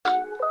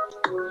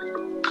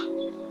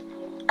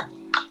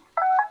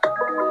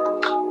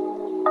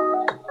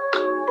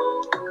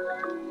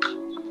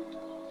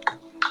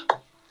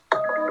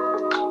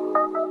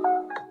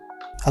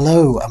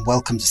Hello and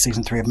welcome to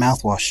Season 3 of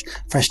Mouthwash,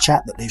 fresh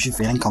chat that leaves you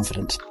feeling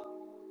confident.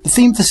 The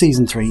theme for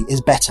Season 3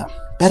 is better.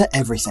 Better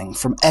everything,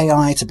 from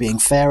AI to being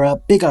fairer,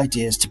 big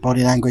ideas to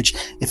body language.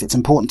 If it's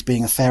important to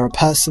being a fairer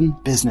person,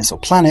 business or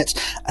planet,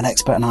 an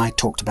expert and I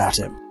talked about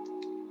it.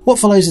 What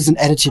follows is an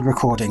edited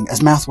recording, as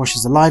Mouthwash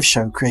is a live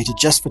show created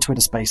just for Twitter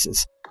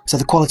Spaces, so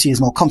the quality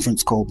is more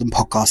conference call than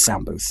podcast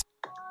sound booth.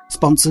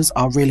 Sponsors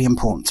are really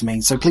important to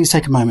me, so please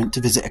take a moment to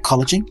visit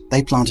Ecology.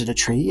 They planted a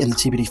tree in the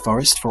TBD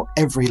forest for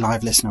every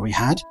live listener we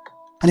had.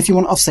 And if you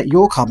want to offset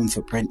your carbon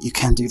footprint, you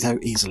can do so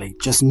easily.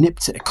 Just nip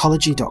to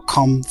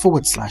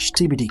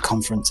ecology.com/TBD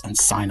conference and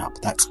sign up.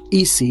 That's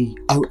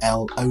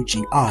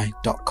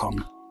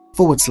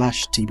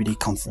ECOLOGI.com/TBD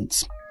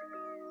conference.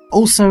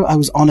 Also, I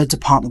was honoured to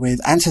partner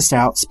with and test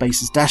out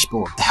Spaces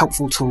Dashboard, the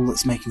helpful tool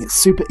that's making it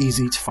super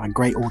easy to find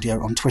great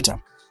audio on Twitter.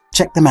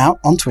 Check them out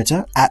on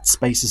Twitter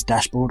 @Spaces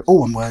Dashboard, all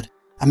one word,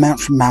 and mount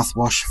from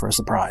Mouthwash for a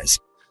surprise.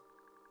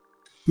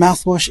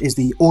 Mouthwash is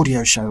the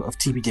audio show of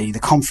TBD, the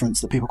conference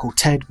that people call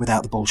TED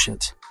without the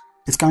bullshit.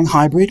 It's going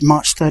hybrid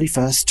March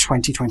 31st,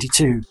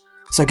 2022.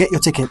 So get your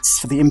tickets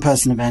for the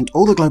in-person event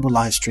or the global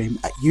live stream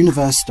at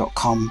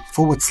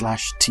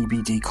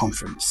universe.com/TBD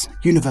conference.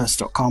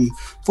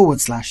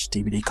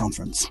 Universe.com/TBD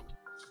conference.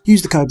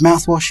 Use the code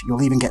Mouthwash,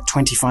 you'll even get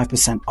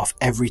 25% off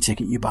every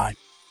ticket you buy.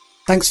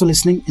 Thanks for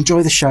listening,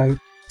 enjoy the show.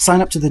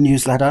 Sign up to the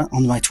newsletter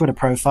on my Twitter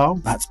profile,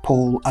 that's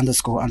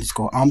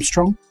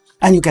Paul__Armstrong,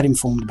 and you'll get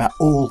informed about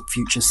all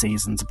future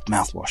seasons of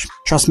Mouthwash.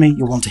 Trust me,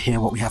 you'll want to hear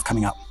what we have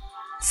coming up.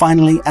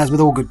 Finally, as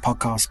with all good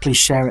podcasts, please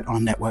share it on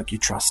a network you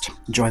trust.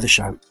 Enjoy the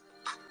show.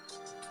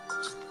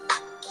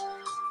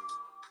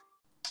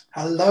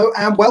 Hello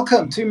and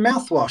welcome to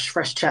Mouthwash,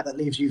 fresh chat that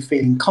leaves you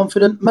feeling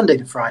confident, Monday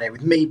to Friday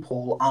with me,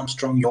 Paul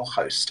Armstrong, your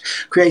host,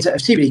 creator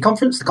of TBD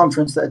Conference, the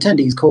conference that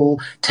attendees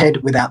call TED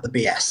without the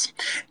BS.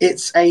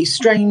 It's a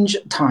strange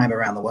time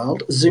around the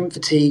world, Zoom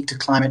fatigue to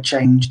climate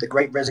change, the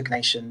great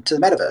resignation to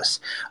the metaverse.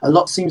 A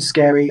lot seems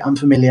scary,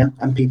 unfamiliar,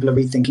 and people are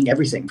rethinking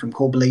everything from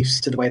core beliefs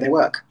to the way they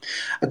work.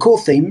 A core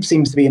theme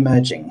seems to be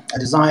emerging, a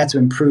desire to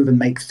improve and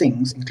make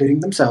things, including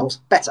themselves,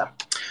 better.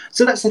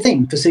 So that's the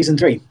theme for Season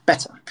 3,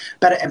 better.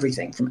 Better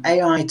everything, from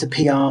AI to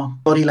PR,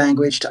 body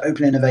language to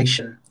open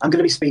innovation. I'm going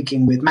to be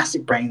speaking with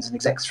massive brains and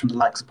execs from the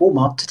likes of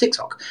Walmart to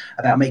TikTok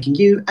about making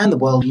you and the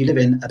world you live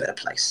in a better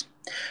place.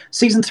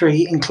 Season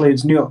 3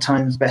 includes New York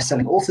Times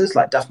best-selling authors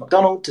like Duff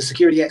McDonald to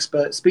security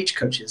experts, speech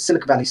coaches,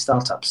 Silicon Valley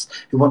startups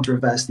who want to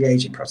reverse the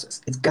aging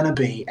process. It's going to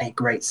be a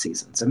great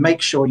season, so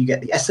make sure you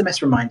get the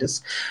SMS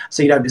reminders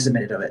so you don't miss a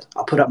minute of it.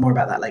 I'll put up more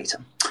about that later.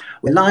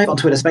 We're live on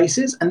Twitter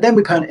Spaces, and then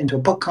we turn it into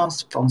a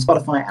podcast on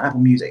Spotify and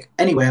Apple Music,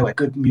 anywhere where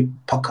good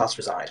podcasts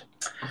reside.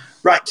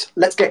 Right,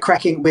 let's get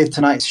cracking with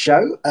tonight's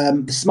show.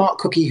 The smart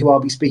cookie who I'll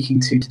be speaking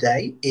to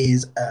today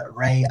is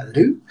Ray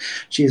Liu.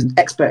 She is an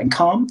expert in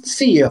calm,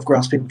 CEO of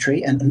Grass People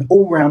Tree, and an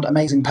all-round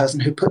amazing person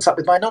who puts up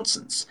with my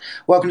nonsense.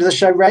 Welcome to the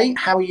show, Ray.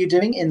 How are you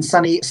doing in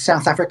sunny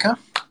South Africa?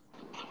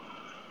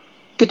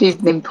 Good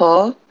evening,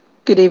 Paul.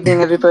 Good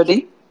evening,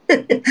 everybody.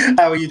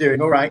 How are you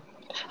doing? All right.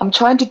 I'm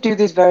trying to do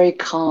this very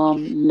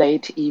calm,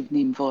 late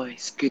evening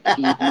voice. Good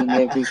evening,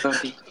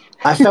 everybody.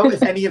 I felt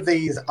if any of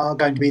these are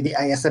going to be the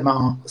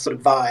ASMR sort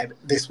of vibe,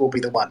 this will be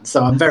the one.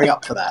 So I'm very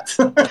up for that.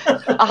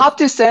 I have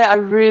to say, I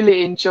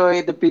really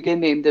enjoy the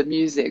beginning, the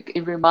music.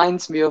 It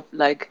reminds me of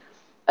like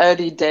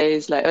early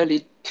days, like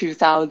early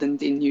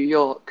 2000s in New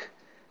York.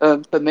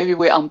 But maybe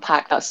we'll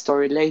unpack that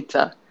story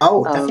later.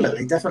 Oh,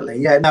 definitely.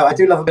 Yeah, no, I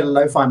do love a bit of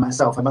lo-fi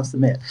myself, I must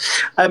admit.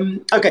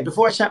 Okay,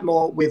 before I chat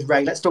more with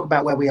Ray, let's talk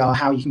about where we are,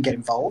 how you can get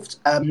involved.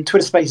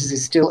 Twitter Spaces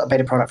is still a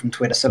beta product from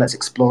Twitter, so let's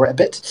explore it a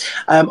bit.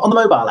 On the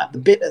mobile app, the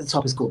bit at the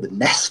top is called the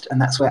Nest, and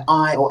that's where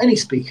I or any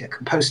speaker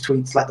can post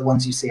tweets like the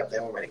ones you see up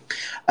there already.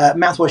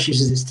 Mouthwash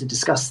uses this to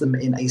discuss them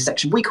in a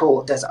section we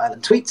call Desert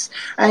Island Tweets,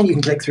 and you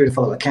can click through to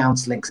follow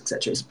accounts, links,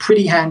 etc. It's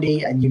pretty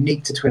handy and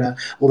unique to Twitter,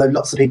 although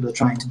lots of people are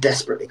trying to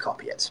desperately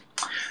copy it.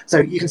 So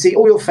you can see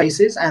all your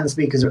faces and the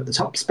speakers are at the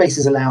top.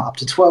 Spaces allow up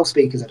to 12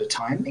 speakers at a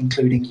time,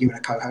 including you and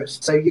a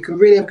co-host. So you can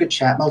really have a good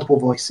chat, multiple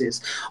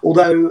voices,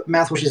 although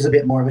Mouthwash is a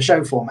bit more of a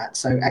show format.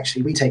 So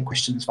actually we take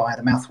questions via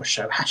the Mouthwash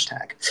Show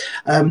hashtag.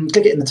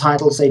 Click it in the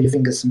title, save your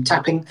fingers some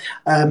tapping.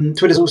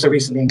 Twitter's also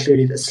recently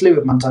included a slew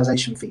of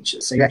monetization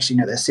features. So you actually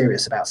know they're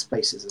serious about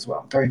Spaces as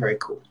well. Very, very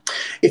cool.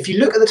 If you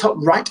look at the top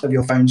right of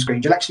your phone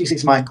screen, you'll actually see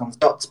some icons,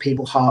 dots,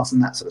 people, hearts,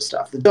 and that sort of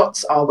stuff. The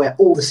dots are where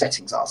all the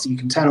settings are. So you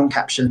can turn on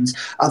captions,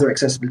 other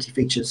accessibility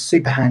features,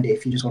 super handy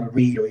if you just want to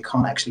read or you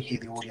can't actually hear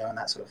the audio and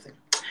that sort of thing.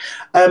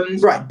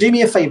 Right, do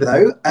me a favour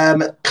though.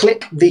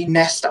 Click the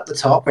nest at the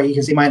top where you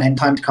can see my name,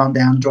 Time to Calm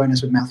Down, join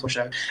us with Mouthwash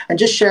Show, and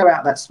just share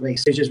out that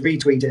space. So just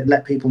retweet it and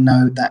let people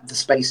know that the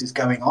space is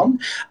going on.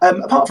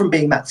 Apart from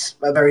being that's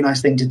a very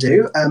nice thing to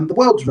do, the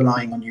world's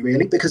relying on you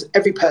really, because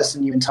every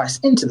person you entice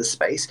into the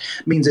space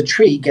means a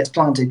tree gets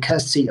planted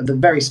courtesy of the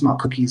very smart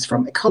cookies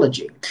from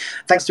Ecology.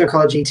 Thanks to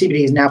Ecology,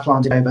 TBD has now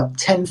planted over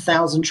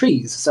 10,000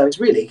 trees. So it's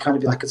really kind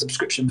of like a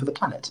subscription for the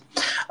planet.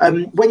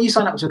 When you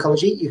sign up to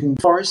Ecology, you can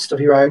forest of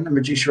your own and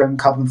reduce your own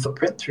carbon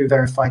footprint through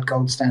verified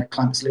gold standard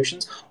climate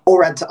solutions,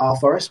 or add to our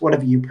forest,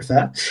 whatever you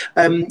prefer.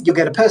 You'll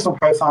get a personal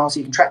profile so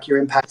you can track your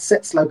impact,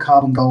 set slow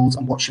carbon goals,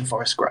 and watch your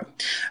forest grow.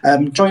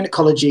 Join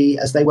Ecology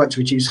as they work to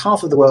reduce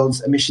half of the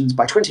world's emissions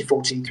by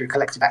 2040 through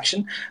collective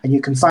action, and you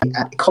can sign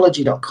at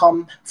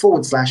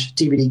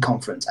ecology.com/TBD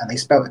conference, and they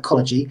spell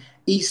ecology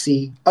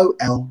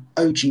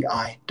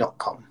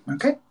ECOLOGI.com.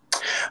 Okay.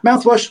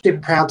 Mouthwash, super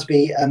proud to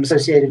be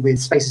associated with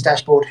Spaces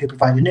Dashboard, who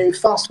provide a new,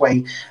 fast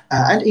way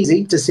and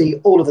easy to see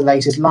all of the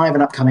latest live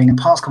and upcoming and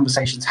past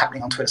conversations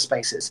happening on Twitter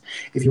Spaces.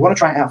 If you want to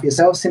try it out for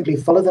yourself, simply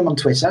follow them on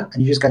Twitter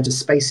and you just go to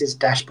Spaces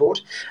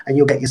Dashboard and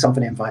you'll get yourself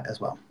an invite as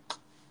well.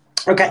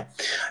 Okay,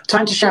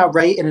 time to shower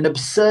Ray in an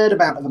absurd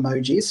amount of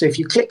emojis. So if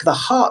you click the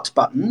heart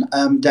button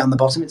down the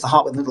bottom, it's a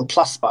heart with a little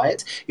plus by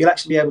it, you'll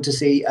actually be able to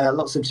see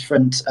lots of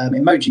different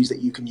emojis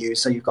that you can use.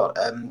 So you've got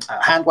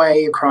hand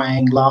wave,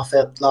 crying,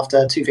 laughter,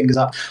 2 fingers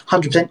up,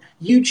 100%.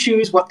 You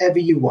choose whatever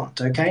you want,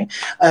 okay?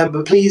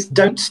 But please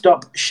don't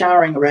stop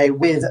showering Ray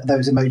with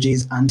those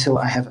emojis until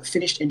I have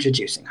finished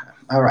introducing her.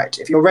 All right,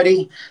 if you're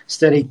ready,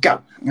 steady, go.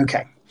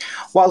 Okay.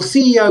 While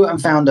CEO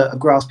and founder of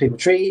Grass People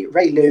Tree,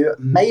 Ray Liu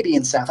may be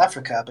in South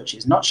Africa, but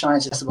she's not shy to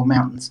the accessible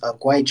mountains of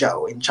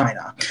Guizhou in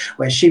China,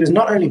 where she was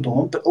not only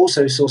born, but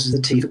also sources the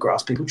tea for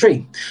Grass People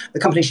Tree, the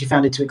company she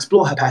founded to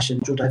explore her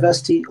passion for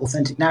diversity,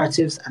 authentic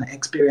narratives, and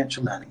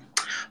experiential learning.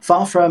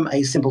 Far from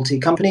a simple tea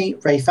company,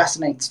 Ray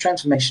facilitates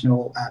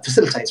transformational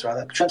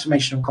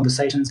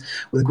conversations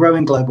with a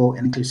growing global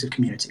and inclusive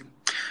community.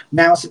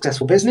 Now a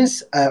successful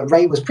business,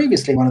 Ray was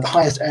previously one of the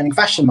highest earning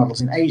fashion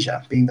models in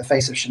Asia, being the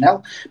face of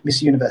Chanel,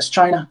 Miss Universe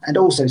China, and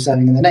also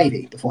serving in the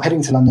Navy before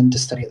heading to London to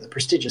study at the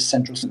prestigious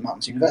Central St.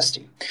 Martin's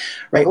University.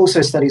 Ray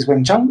also studies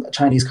Wing Chun, a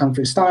Chinese Kung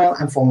Fu style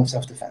and form of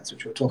self-defense,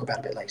 which we'll talk about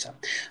a bit later.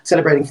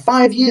 Celebrating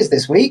 5 years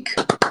this week,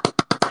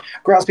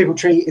 Grass People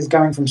Tree is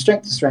going from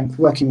strength to strength,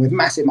 working with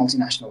massive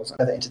multinationals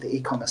further into the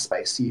e-commerce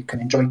space so you can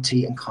enjoy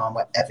tea and calm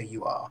wherever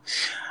you are.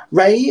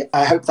 Ray,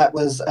 I hope that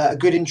was a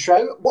good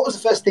intro. What was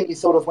the first thing you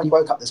thought of when you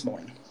woke up this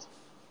morning?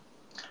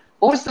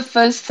 What was the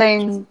first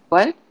thing,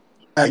 what?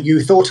 You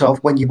thought of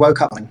when you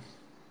woke up?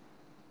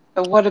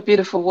 Oh, what a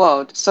beautiful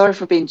world. Sorry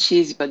for being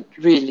cheesy, but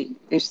really,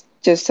 it's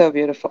just so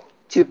beautiful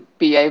to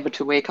be able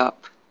to wake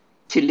up,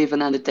 to live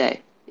another day.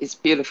 It's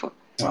beautiful.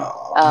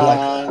 Oh, I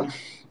like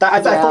that.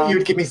 I thought you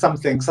would give me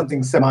something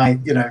semi,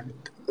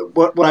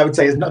 what I would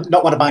say is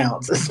not one of my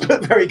answers,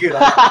 but very good.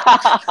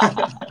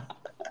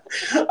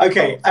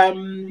 Okay,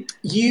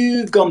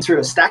 you've gone through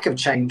a stack of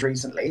change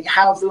recently.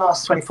 How have the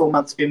last 24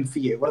 months been for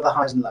you? What are the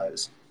highs and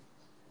lows?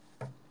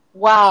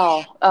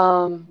 Wow,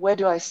 where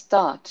do I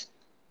start?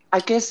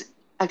 I guess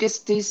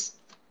this,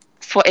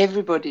 for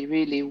everybody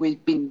really,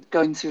 we've been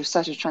going through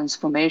such a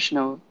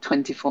transformational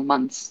 24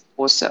 months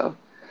or so.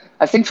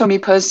 I think for me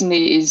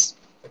personally is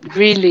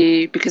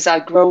really because I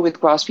grow with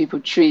Grass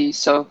People Tree,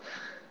 so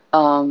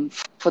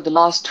for the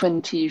last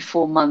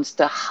 24 months,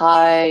 the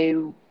high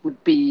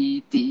would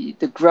be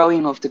the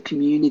growing of the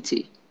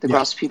community, the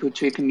Grass People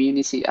Tree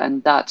community,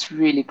 and that's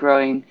really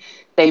growing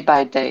day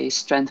by day,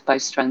 strength by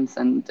strength,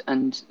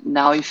 and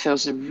now it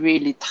feels a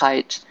really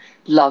tight,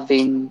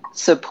 loving,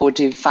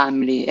 supportive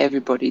family,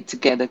 everybody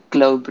together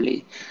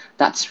globally.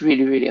 That's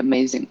really, really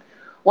amazing.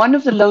 One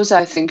of the lows,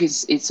 I think,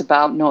 is it's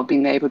about not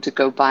being able to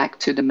go back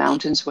to the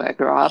mountains where I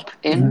grew up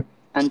in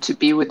and to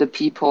be with the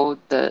people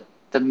that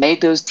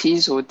made those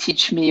teas or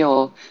teach me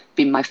or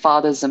be my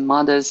fathers and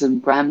mothers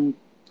and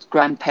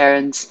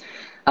grandparents,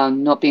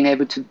 not being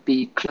able to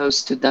be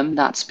close to them.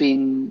 That's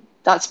been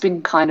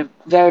kind of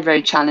very,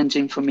 very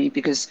challenging for me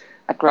because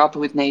I grew up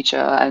with nature,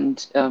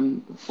 and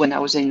when I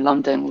was in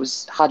London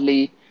was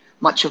hardly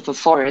much of a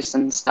forest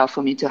and stuff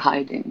for me to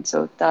hide in.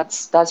 So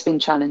that's been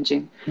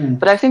challenging.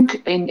 But I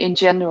think in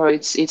general,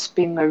 it's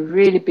been a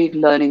really big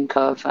learning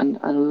curve, and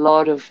a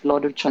lot of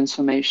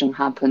transformation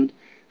happened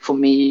for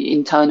me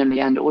internally,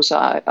 and also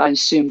I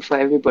assume for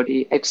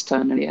everybody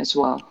externally as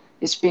well.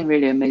 It's been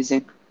really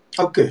amazing.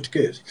 Oh, good.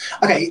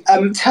 Okay,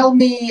 tell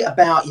me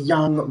about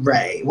young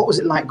Ray. What was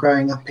it like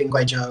growing up in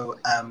Guizhou,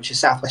 which is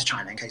southwest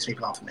China, in case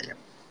people aren't familiar?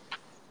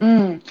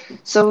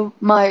 So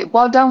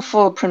well done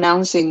for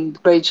pronouncing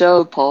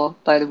Guizhou, Paul,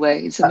 by the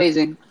way. It's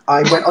amazing.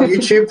 I went on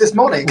YouTube this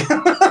morning.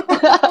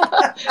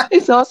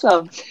 It's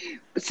awesome.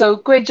 So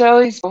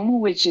Guizhou is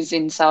which is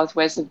in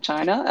southwest of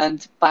China,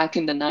 and back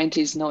in the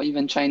 90s, not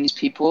even Chinese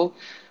people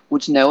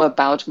would know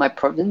about my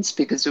province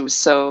because it was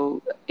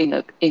so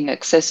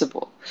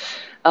inaccessible.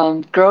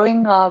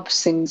 Growing up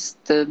since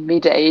the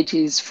mid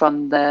 80s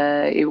from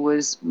there, it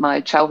was my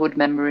childhood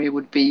memory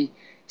would be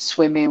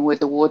swimming with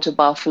the water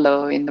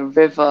buffalo in the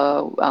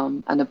river,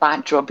 and the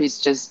backdrop is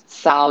just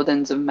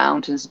thousands of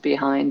mountains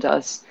behind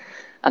us,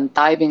 and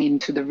diving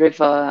into the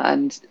river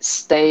and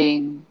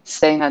staying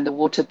at the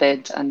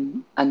waterbed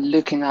and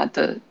looking at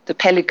the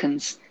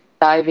pelicans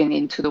diving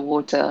into the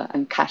water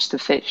and catch the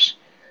fish.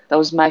 That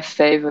was my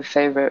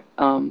favorite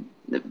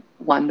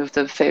one of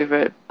the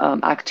favorite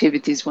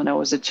activities when I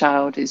was a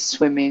child, is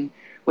swimming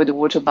with the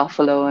water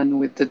buffalo and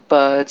with the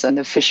birds and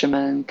the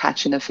fishermen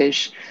catching the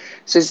fish.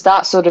 So it's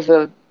that sort of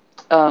a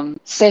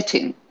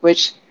setting,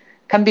 which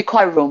can be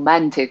quite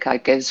romantic, I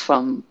guess,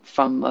 from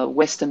a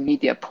Western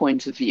media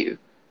point of view.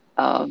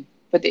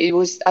 But it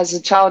was, as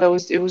a child,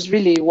 it was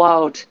really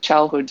wild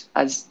childhood,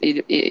 as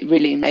it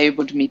really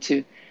enabled me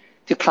to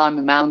climb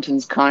the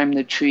mountains, climb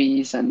the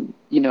trees, and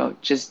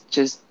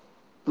just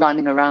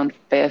running around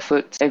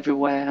barefoot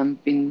everywhere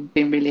and being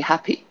really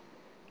happy.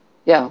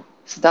 Yeah,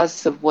 so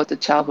that's what the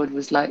childhood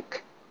was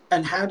like.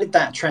 And how did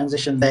that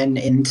transition then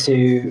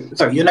into?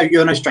 Sorry,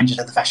 you're no stranger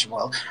to the fashion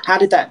world. How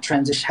did that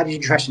transition? How did you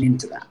transition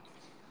into that?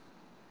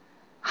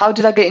 How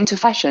did I get into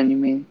fashion, you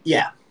mean?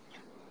 Yeah.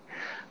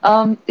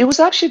 It was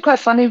actually quite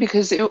funny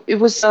because it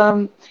was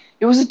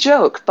a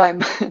joke by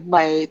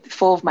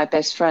four of my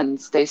best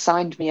friends. They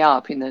signed me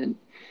up in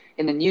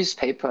a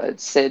newspaper. It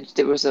said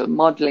there was a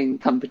modeling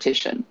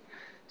competition.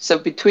 So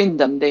between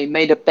them, they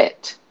made a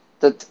bet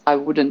that I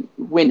wouldn't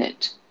win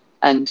it,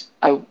 and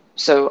I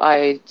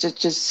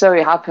just so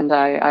it happened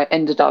I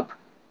ended up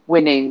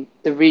winning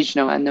the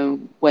regional, and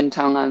then went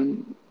on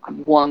and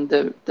won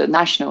the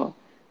national,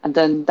 and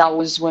then that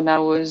was when I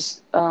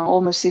was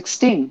almost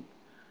 16.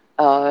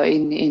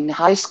 In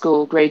high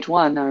school, grade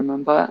 1, I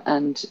remember,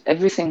 and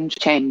everything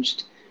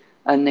changed.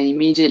 And then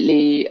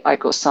immediately I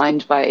got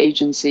signed by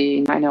agency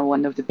in China,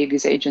 one of the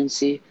biggest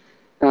agency.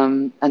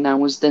 And I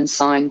was then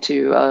signed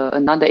to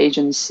another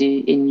agency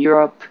in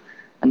Europe,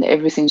 and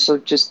everything sort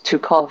of just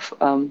took off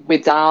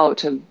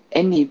without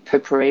any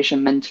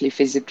preparation mentally,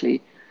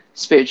 physically,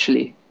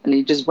 spiritually. And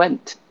it just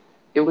went.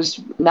 It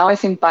was, now I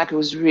think back, it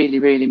was really,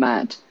 really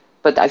mad.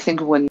 But I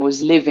think when I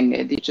was living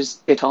it, you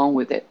just get on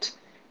with it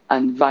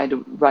and ride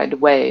the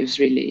waves,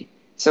 really.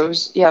 So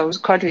it was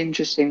quite an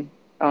interesting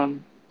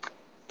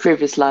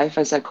previous life,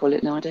 as I call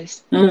it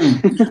nowadays.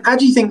 How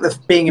do you think that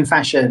being in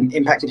fashion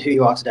impacted who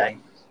you are today?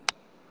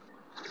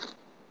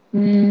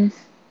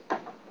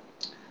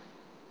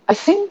 I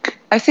think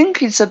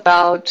it's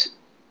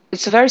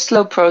a very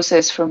slow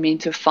process for me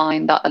to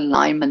find that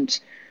alignment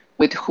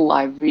with who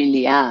I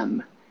really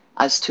am,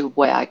 as to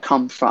where I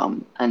come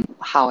from and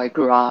how I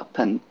grew up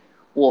and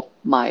what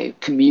my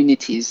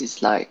communities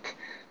is like.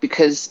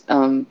 Because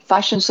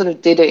fashion sort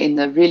of did it in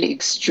a really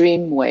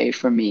extreme way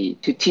for me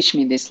to teach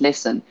me this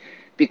lesson.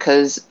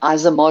 Because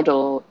as a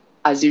model,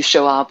 as you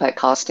show up at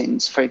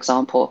castings, for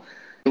example,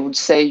 they would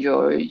say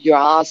your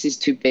ass is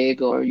too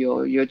big, or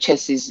your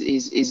chest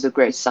is a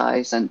great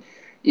size, and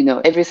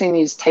everything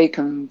is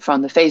taken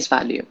from the face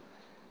value,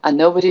 and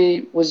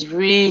nobody was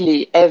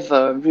really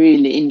ever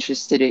really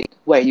interested in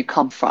where you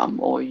come from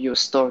or your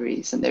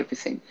stories and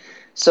everything.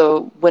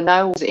 So when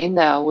I was in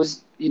there, I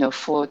was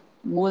for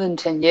more than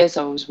 10 years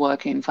I was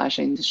working in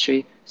fashion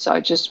industry. So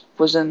I just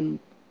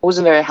wasn't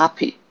very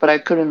happy, but I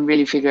couldn't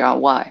really figure out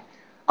why,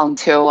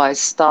 until I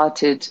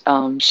started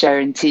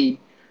sharing tea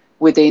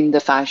within the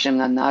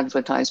fashion and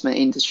advertisement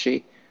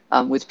industry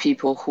with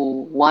people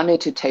who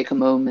wanted to take a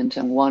moment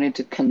and wanted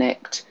to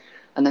connect.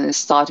 And then I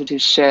started to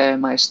share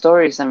my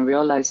stories and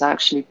realize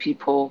actually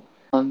people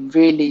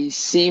really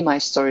see my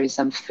stories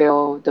and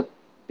feel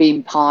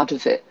being part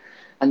of it.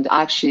 And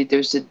actually,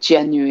 there's a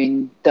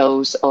genuine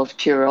dose of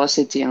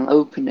curiosity and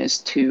openness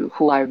to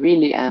who I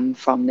really am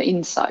from the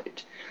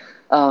inside.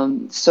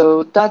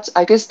 So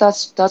I guess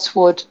that's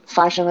what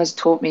fashion has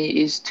taught me,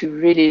 is to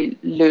really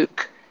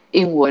look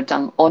inward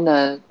and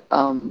honor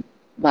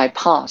my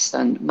past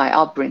and my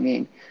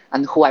upbringing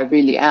and who I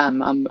really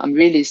am. I'm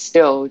really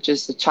still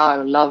just a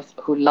child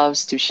who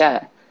loves to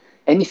share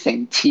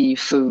anything, tea,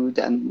 food,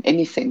 and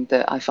anything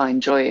that I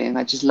find joy in.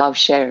 I just love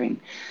sharing.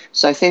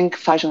 So I think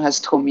fashion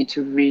has taught me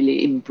to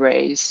really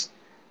embrace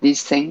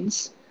these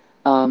things,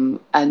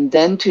 and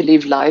then to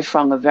live life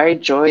from a very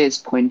joyous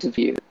point of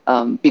view,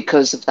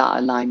 because of that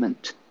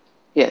alignment.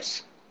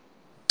 Yes.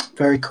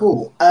 Very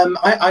cool.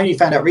 I only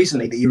found out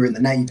recently that you were in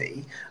the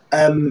Navy.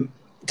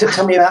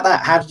 Tell me about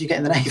that. How did you get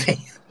in the Navy?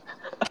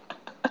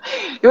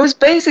 It was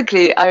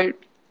basically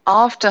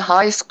after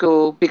high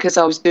school, because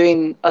I was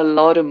doing a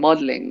lot of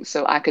modeling.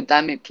 So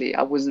academically,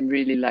 I wasn't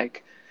really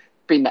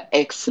being an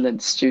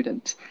excellent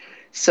student.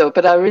 So,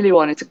 but I really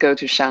wanted to go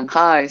to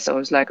Shanghai. So I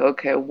was like,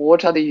 okay,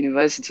 what are the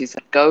universities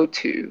I go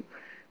to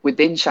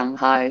within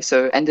Shanghai?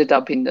 So I ended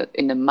up in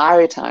the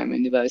Maritime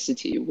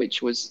University,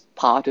 which was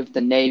part of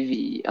the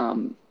Navy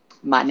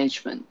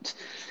management.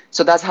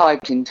 So that's how I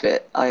got into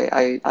it.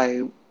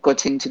 I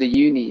got into the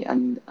uni,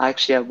 and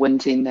actually I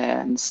went in there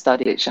and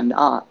studied and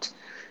art.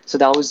 So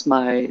that was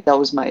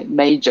my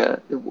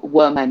major,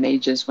 were my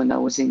majors when I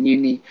was in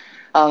uni.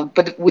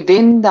 But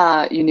within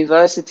that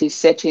university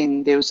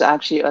setting, there was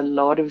actually a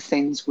lot of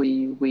things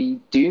we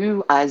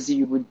do as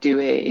you would do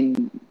it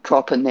in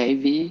proper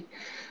navy.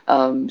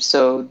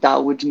 So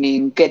that would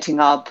mean getting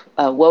up,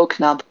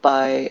 woken up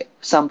by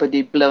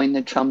somebody blowing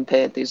the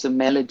trumpet. There's a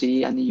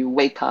melody, and you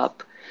wake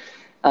up,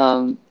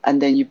 and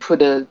then you put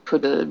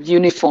the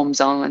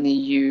uniforms on, and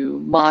you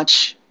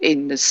march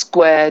in the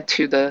square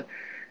to the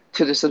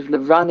sort of the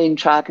running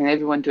track, and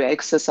everyone do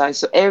exercise.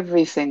 So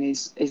everything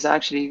is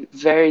actually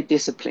very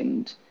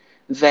disciplined,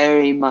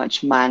 very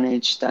much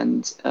managed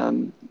and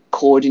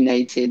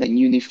coordinated and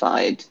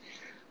unified.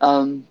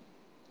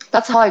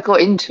 That's how I got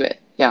into it.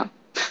 Yeah.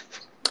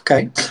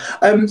 Okay.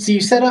 So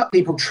you set up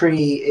People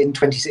Tree in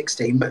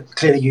 2016, but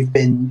clearly you've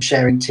been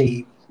sharing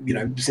tea,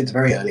 since a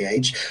very early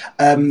age.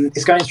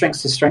 It's going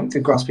strength to strength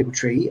with Grass People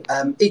Tree.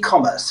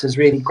 E-commerce has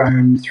really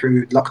grown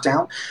through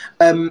lockdown.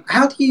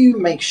 How do you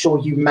make sure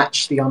you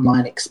match the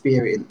online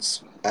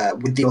experience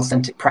with the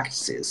authentic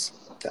practices?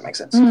 If that makes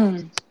sense.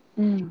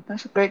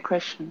 That's a great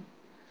question.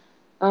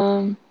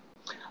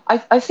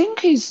 I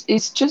think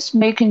it's just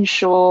making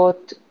sure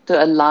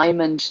the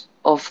alignment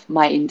of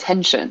my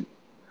intention.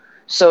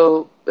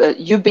 So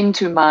you've been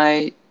to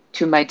my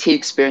tea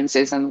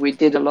experiences, and we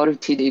did a lot of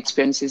tea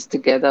experiences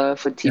together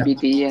for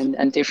TBD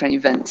and different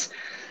events.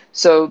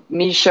 So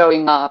me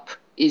showing up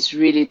is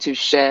really to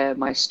share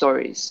my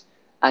stories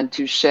and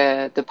to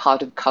share the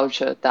part of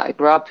culture that I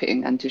grew up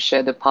in, and to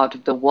share the part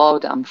of the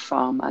world I'm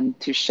from, and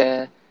to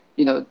share,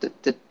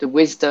 the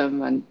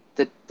wisdom and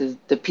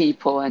the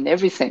people and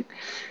everything.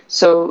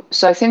 So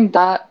I think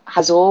that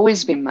has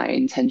always been my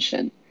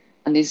intention.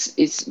 And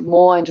it's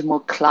more and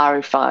more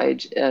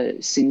clarified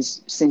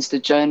since the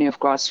journey of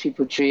Grass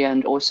People Tree,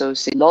 and also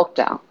since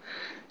lockdown.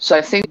 So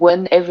I think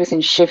when everything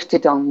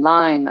shifted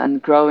online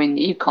and growing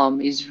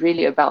e-com is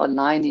really about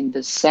aligning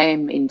the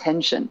same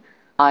intention.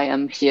 I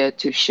am here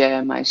to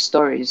share my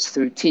stories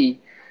through tea.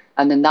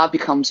 And then that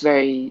becomes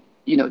very,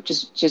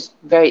 just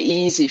very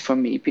easy for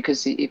me,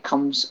 because it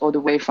comes all the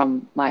way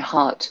from my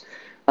heart.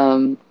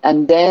 And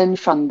then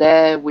from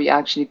there, we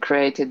actually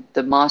created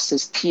the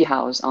Masters Tea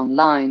House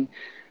online.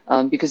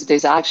 Because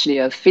there's actually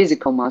a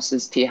physical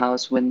Masters Tea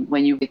House.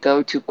 When you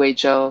go to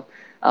Guizhou,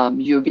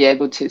 you'll be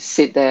able to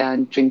sit there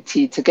and drink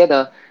tea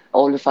together,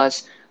 all of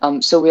us.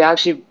 So we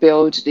actually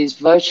built this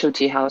virtual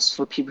tea house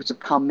for people to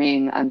come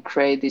in and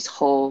create this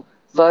whole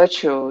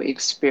virtual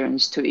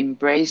experience to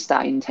embrace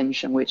that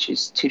intention, which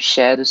is to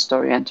share the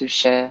story and to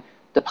share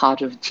the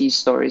part of tea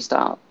stories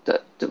that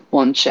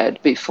one shared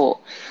before.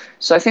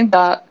 So I think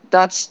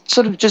that's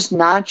sort of just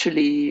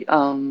naturally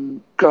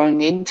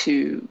growing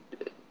into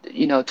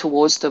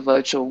towards the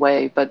virtual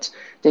way, but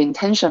the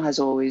intention has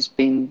always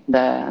been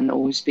there and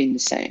always been the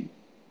same.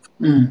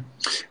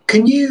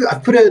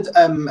 I've put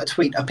a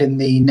tweet up in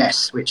the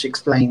Nest which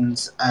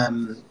explains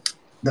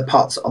the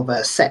parts of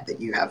a set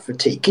that you have for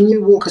tea. Can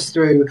you walk us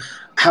through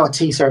how a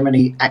tea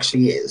ceremony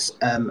actually is,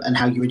 and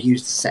how you would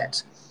use the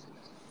set?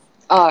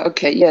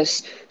 Okay,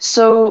 yes.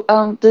 So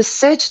the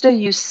set that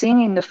you see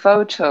in the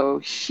photo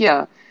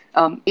here,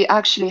 it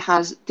actually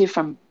has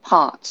different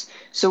parts.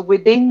 So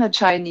within the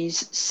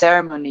Chinese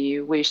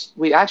ceremony,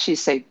 we actually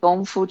say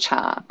Gong Fu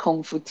Cha,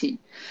 Kung Fu Tea.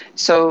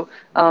 So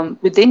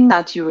within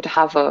that, you would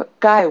have a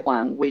Gai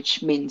Wan,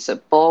 which means a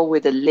bowl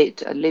with a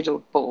lid, a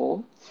little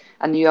bowl.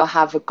 And you'll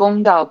have a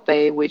Gong Dao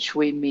Bei, which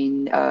we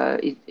mean,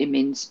 it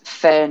means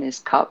fairness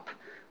cup,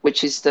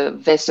 which is the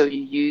vessel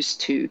you use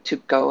to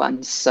go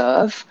and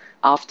serve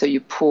after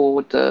you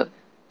pour the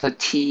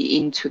tea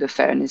into the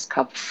fairness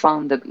cup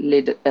from the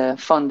lid,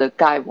 from the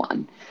Gai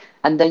Wan.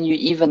 And then you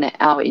even it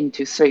out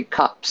into 3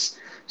 cups.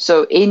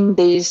 So in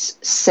this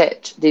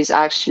set, there's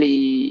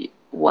actually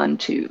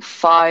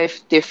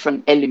 5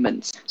 different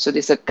elements. So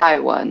there's a Gai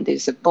Wan,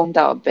 there's a Gong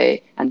Dao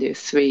Bei, and there are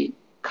 3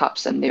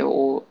 cups, and they're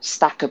all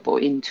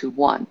stackable into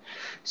one.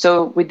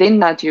 So within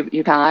that, you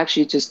can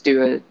actually just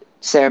do a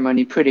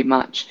ceremony pretty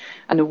much.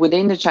 And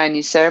within the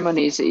Chinese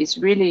ceremonies, it's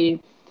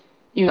really,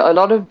 a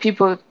lot of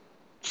people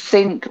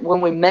think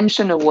when we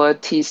mention the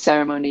word tea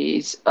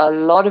ceremonies, a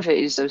lot of it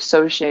is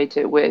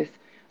associated with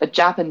a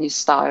Japanese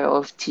style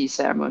of tea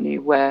ceremony,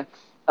 where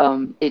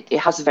it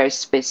has a very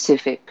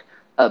specific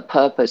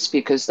purpose,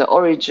 because the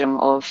origin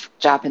of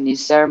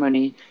Japanese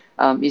ceremony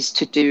is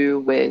to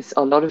do with,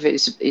 a lot of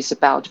it is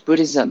about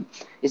Buddhism,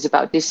 is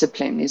about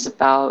discipline, is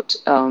about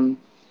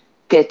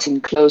getting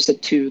closer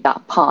to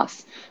that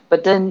path.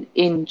 But then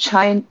in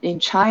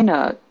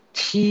China,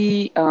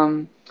 tea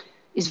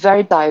is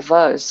very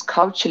diverse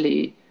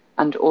culturally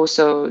and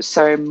also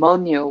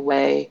ceremonial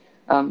way.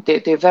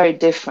 They're very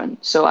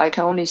different. So I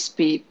can only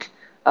speak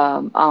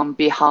on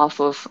behalf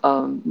of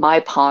my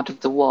part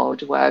of the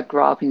world, where I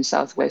grew up in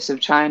southwest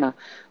of China,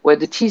 where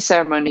the tea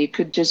ceremony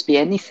could just be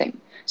anything.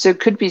 So it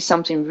could be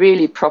something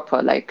really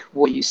proper, like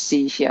what you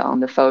see here on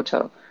the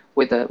photo,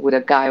 with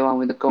a Gai Wan,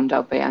 with a Gong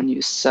Dao Bei, and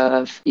you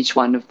serve each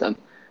one of them.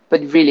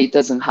 But really, it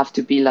doesn't have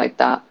to be like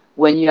that.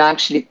 When you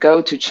actually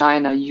go to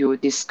China, you will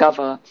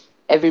discover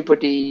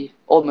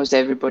almost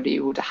everybody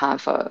would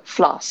have a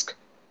flask.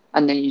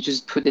 And then you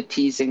just put the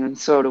teas in and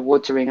throw the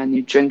water in, and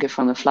you drink it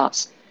from the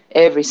flask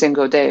every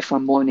single day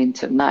from morning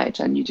to night,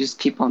 and you just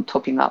keep on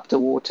topping up the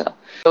water.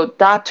 So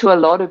that, to a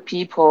lot of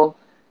people,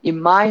 it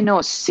might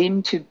not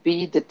seem to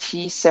be the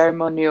tea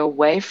ceremonial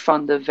way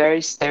from the very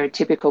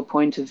stereotypical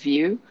point of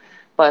view,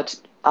 but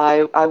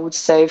I would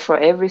say for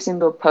every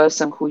single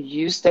person who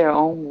use their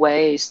own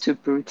ways to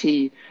brew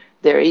tea,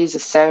 there is a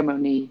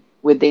ceremony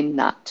within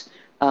that.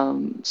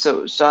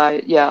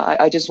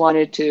 I just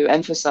wanted to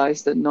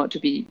emphasize that not to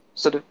be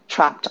sort of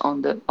trapped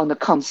on the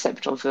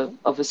concept of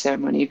a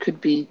ceremony. It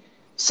could be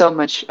so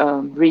much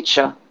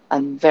richer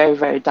and very,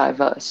 very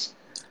diverse.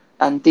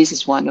 And this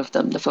is one of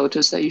them, the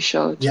photos that you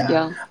showed.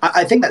 Yeah.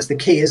 I think that's the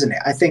key, isn't it?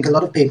 I think a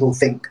lot of people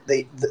think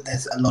that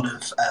there's a lot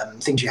of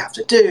things you have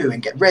to do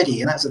and get ready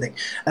and that sort of thing.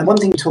 And one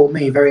thing you taught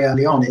me very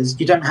early on is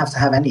you don't have to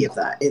have any of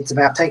that. It's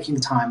about taking the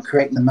time,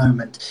 creating the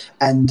moment,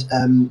 and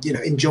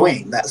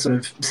enjoying that sort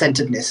of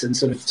centeredness and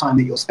sort of time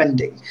that you're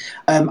spending.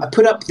 I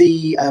put up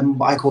the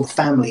what I call the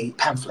family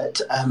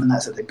pamphlet and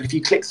that sort of thing. But if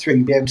you click through,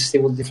 you'll be able to see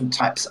all the different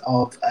types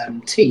of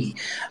tea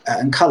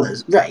and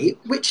colours. Ray,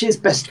 which is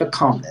best for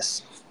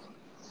calmness?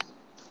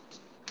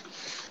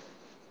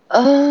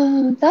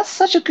 That's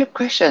such a good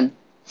question.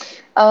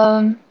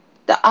 I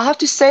have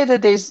to say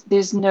that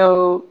there's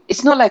no,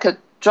 it's not like a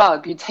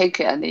drug, you take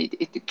it and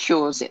it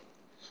cures it.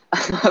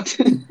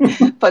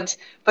 But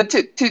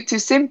to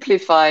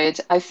simplify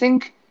it, I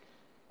think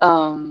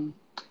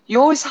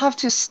you always have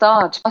to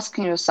start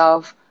asking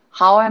yourself,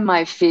 how am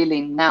I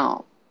feeling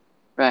now?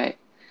 Right?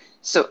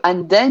 So,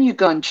 and then you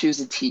go and choose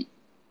a tea.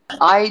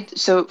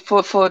 So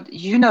for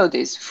you know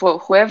this, for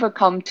whoever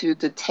come to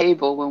the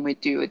table when we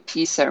do a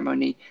tea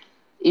ceremony,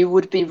 it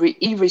would be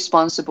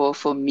irresponsible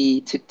for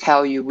me to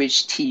tell you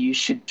which tea you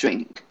should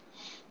drink,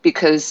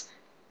 because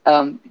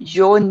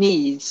your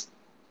needs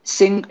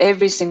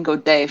every single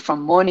day,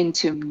 from morning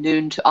to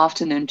noon to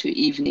afternoon to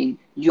evening,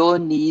 your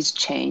needs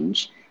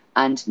change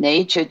and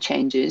nature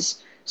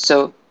changes.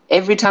 So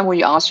every time when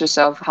you ask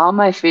yourself, how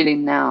am I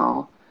feeling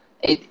now?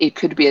 It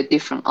could be a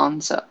different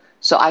answer.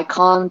 So I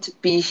can't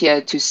be here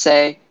to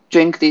say,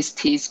 drink this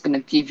tea is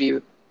going to give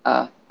you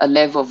a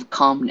level of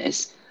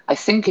calmness. I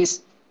think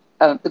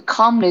the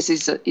calmness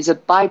is a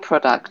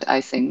byproduct, I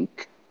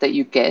think, that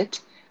you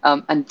get.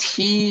 And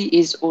tea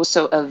is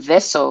also a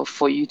vessel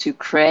for you to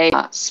create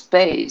a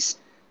space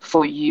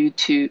for you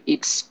to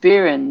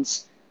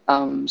experience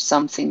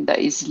something that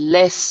is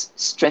less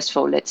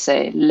stressful, let's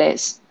say,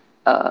 less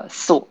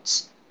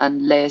thoughts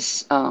and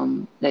less,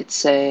 let's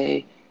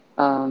say,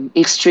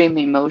 extreme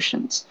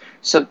emotions.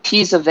 So tea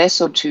is a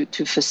vessel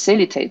to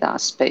facilitate that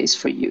space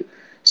for you.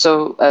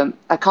 So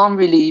I can't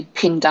really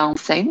pin down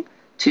thing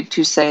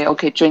to say,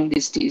 okay, drink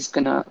this tea is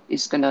gonna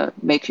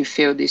make you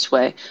feel this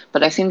way.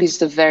 But I think it's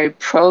the very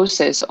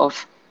process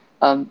of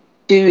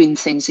doing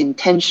things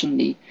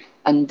intentionally,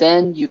 and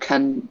then you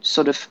can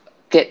sort of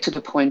get to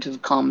the point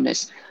of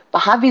calmness. But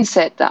having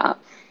said that,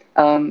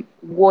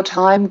 what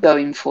I'm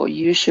going for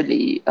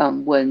usually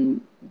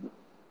when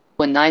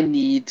I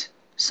need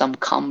some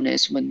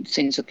calmness, when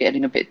things are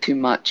getting a bit too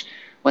much,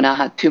 when I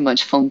had too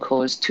much phone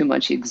calls, too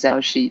much Excel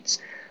sheets,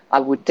 I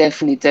would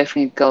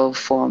definitely go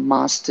for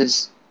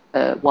Master's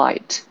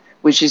White,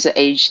 which is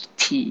aged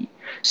tea.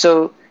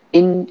 So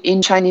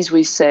in Chinese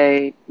we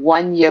say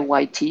 1 year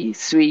white tea,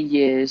 3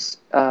 years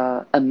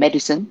a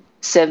medicine,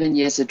 7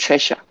 years a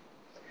treasure.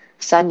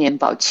 3年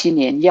宝7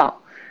年药.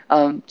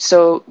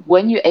 So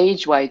when you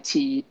age white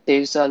tea,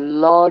 there's a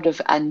lot of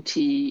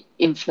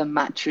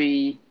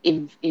anti-inflammatory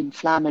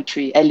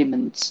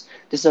elements.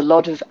 There's a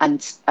lot of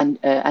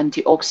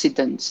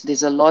antioxidants.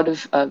 There's a lot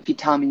of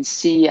vitamin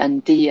C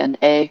and D and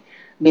A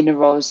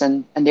minerals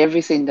and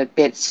everything that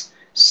gets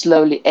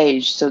slowly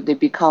aged, so they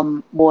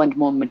become more and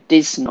more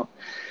medicinal.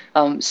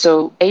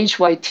 So aged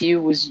white tea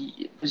was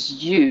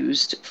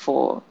used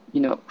for,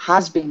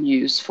 has been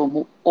used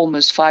for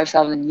almost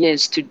 5,000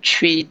 years to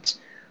treat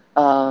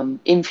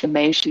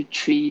inflammation, to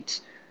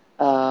treat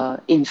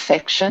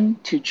infection,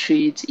 to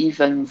treat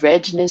even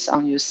redness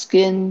on your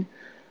skin,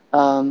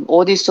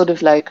 all these sort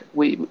of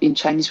in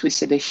Chinese we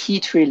say the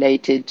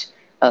heat-related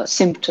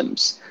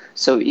symptoms.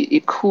 So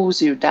it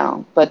cools you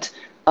down, but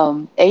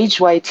aged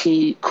white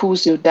tea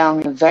cools you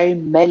down in a very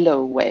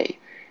mellow way,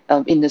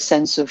 in the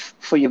sense of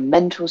for your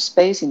mental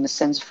space, in the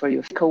sense for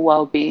your physical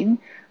well-being,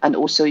 and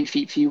also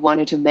if you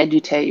wanted to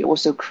meditate, it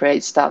also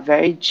creates that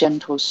very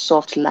gentle,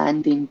 soft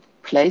landing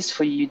place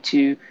for you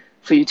to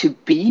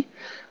be.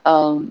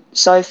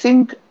 So I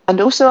think, and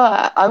also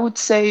I would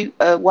say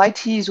white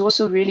tea is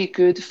also really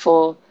good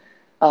for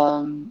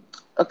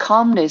a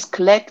calmness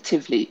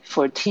collectively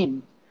for a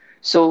team.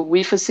 So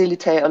we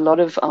facilitate a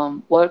lot of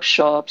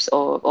workshops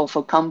or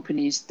for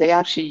companies. They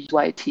actually use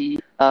white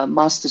tea,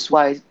 Master's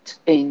White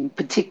in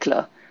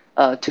particular,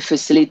 to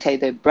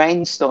facilitate their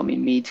brainstorming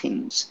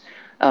meetings,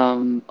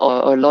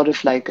 or a lot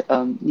of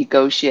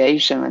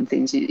negotiation and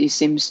things. It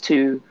seems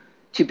to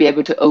be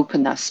able to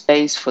open that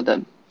space for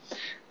them.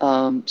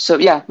 So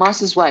yeah,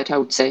 Master's White, I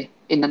would say,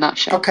 in a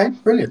nutshell. Okay,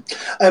 brilliant.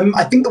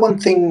 I think the one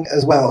thing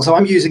as well, so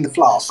I'm using the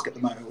flask at the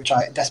moment, which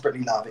I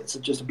desperately love. It's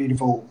just a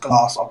beautiful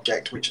glass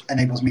object which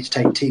enables me to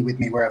take tea with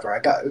me wherever I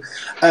go.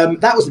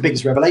 That was the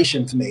biggest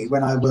revelation for me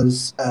when I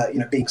was,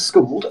 being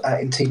schooled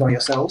in Tea by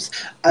Yourselves.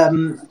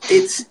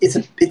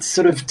 It's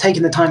sort of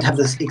taking the time to have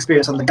this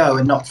experience on the go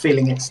and not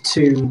feeling it's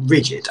too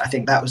rigid. I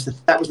think that was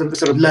the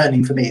sort of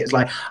learning for me. It's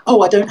like,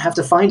 oh, I don't have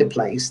to find a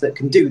place that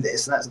can do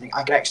this, and that's the thing.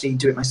 I can actually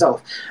do it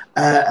myself.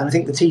 And I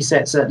think the tea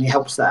set certainly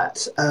helps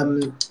that.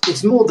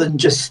 It's more than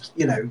just,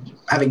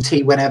 having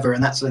tea whenever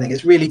and that sort of thing.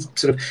 It's really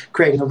sort of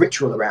creating a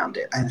ritual around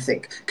it, I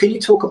think. Can you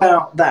talk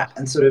about that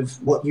and sort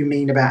of what you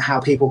mean about how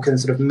people can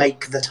sort of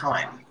make the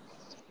time?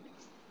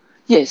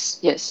 Yes.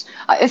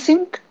 I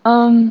think,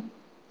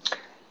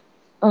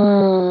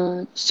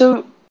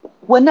 so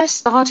when I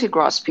started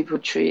Grass People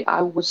Tree,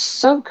 I was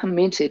so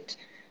committed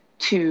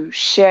to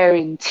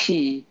sharing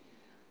tea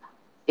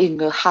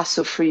in a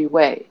hassle-free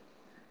way,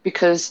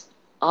 because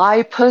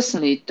I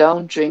personally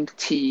don't drink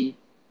tea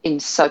in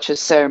such a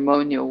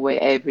ceremonial way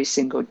every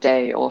single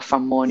day or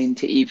from morning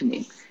to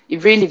evening.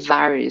 It really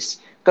varies.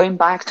 Going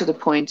back to the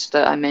point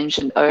that I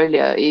mentioned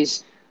earlier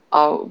is,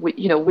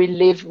 we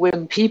live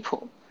with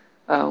people.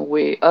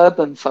 We're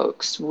urban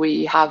folks.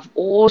 We have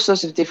all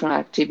sorts of different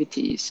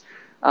activities,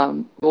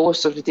 all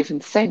sorts of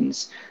different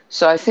things.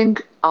 So I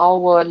think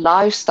our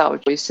lifestyle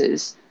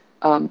choices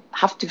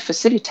have to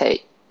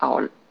facilitate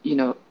our,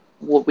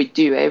 what we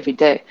do every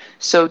day.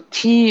 So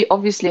tea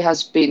obviously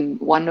has been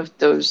one of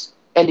those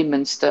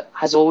elements that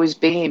has always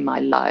been in my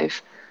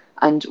life.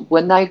 And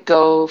when I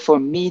go for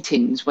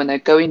meetings, when I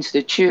go into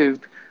the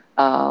tube,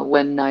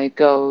 when I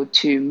go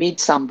to meet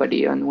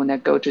somebody, and when I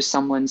go to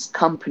someone's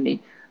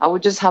company, I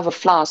would just have a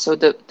flask. So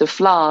the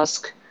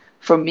flask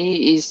for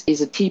me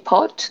is a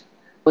teapot.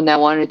 When I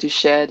wanted to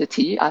share the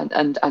tea,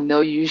 and I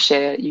know you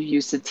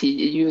use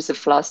the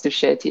flask to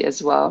share tea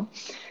as well.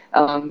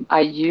 I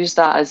use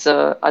that as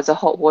a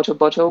hot water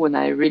bottle when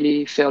I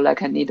really feel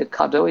like I need a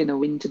cuddle in a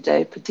winter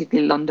day,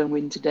 particularly London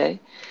winter day.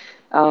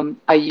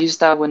 I use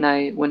that when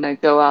I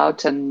go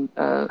out and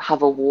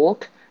have a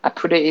walk. I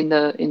put it in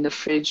the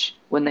fridge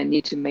when I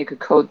need to make a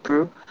cold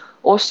brew,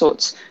 all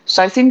sorts.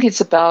 So I think it's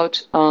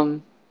about.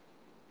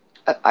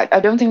 I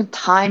don't think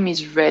time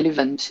is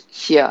relevant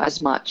here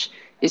as much.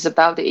 It's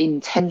about the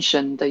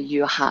intention that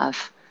you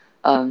have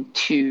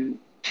to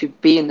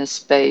be in a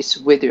space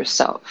with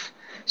yourself.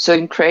 So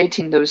in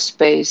creating those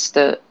space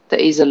that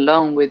is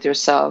alone with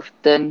yourself,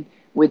 then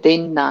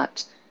within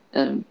that,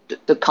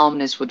 the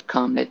calmness would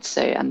come, let's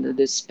say, and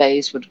the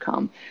space would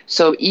come.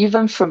 So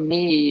even for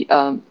me,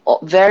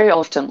 very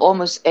often,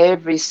 almost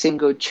every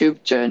single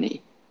tube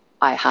journey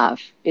I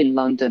have in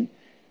London,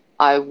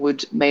 I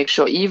would make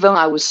sure, even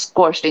I was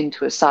squashed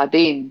into a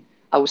sardine,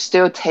 I would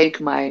still take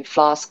my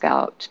flask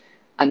out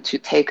and to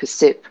take a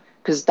sip,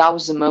 because that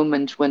was the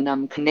moment when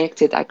I'm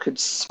connected. I could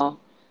smell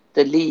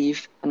the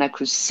leaf and I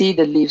could see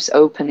the leaves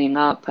opening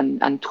up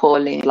and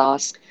twirling the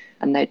flask,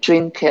 and I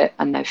drink it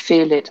and I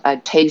feel it, I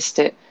taste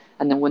it.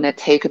 And then when I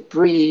take a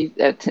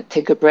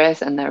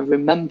breath and I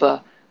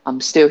remember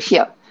I'm still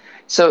here.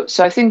 So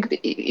I think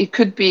it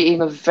could be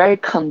in a very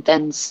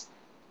condensed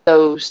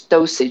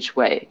dosage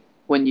way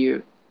when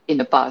you're in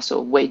a bus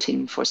or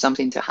waiting for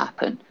something to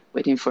happen,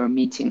 waiting for a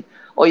meeting.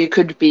 Or you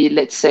could be,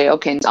 let's say,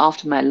 okay,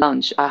 after my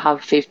lunch, I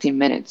have 15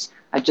 minutes.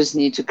 I just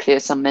need to clear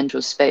some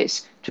mental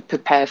space to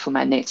prepare for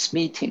my next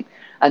meeting.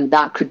 And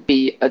that could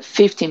be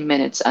 15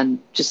 minutes and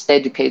just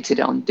dedicated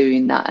on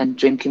doing that and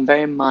drinking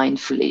very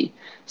mindfully,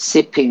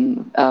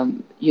 sipping,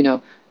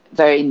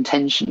 very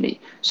intentionally.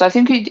 So I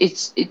think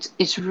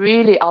it's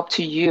really up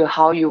to you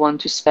how you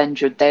want to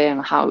spend your day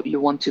and how you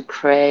want to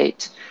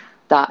create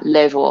that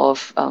level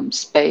of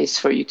space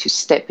for you to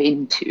step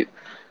into.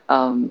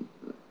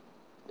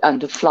 And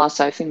the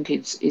flask, I think,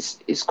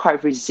 is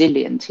quite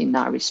resilient in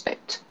that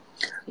respect.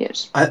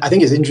 Yes. I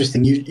think it's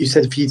interesting. You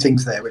said a few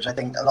things there, which I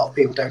think a lot of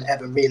people don't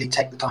ever really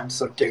take the time to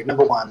sort of do.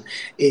 Number one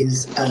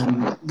is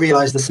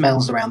realise the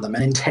smells around them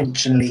and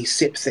intentionally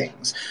sip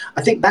things.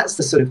 I think that's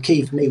the sort of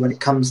key for me when it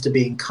comes to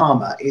being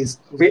calmer, is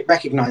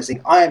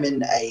recognising I am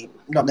in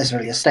not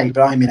necessarily a state,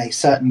 but I'm in a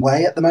certain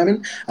way at the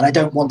moment, and I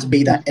don't want to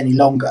be that any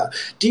longer.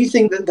 Do you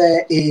think that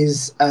there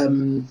is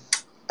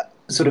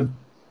sort of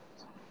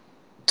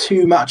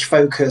too much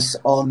focus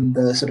on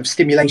the sort of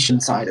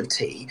stimulation side of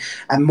tea,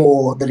 and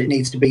more that it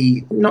needs to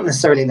be not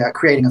necessarily about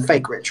creating a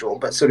fake ritual,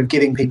 but sort of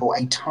giving people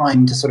a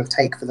time to sort of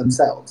take for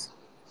themselves?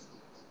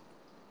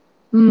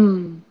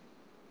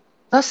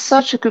 That's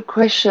such a good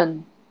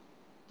question,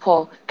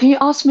 Paul. Can you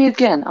ask me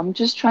again? I'm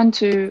just trying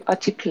to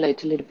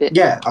articulate a little bit.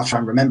 Yeah, I'll try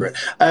and remember it.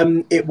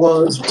 It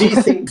was, do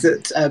you think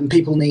that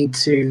people need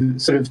to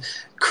sort of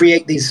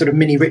create these sort of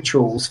mini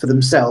rituals for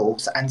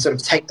themselves and sort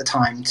of take the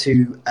time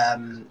to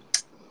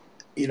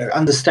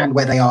understand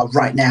where they are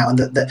right now, and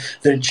that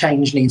a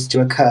change needs to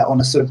occur on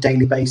a sort of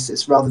daily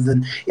basis rather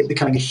than it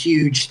becoming a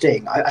huge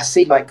thing? I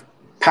see, like,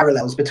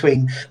 parallels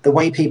between the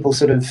way people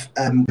sort of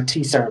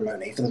tea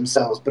ceremony for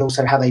themselves, but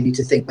also how they need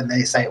to think when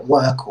they say at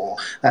work or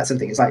that sort of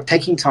thing. It's like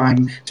taking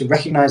time to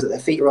recognize that their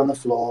feet are on the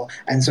floor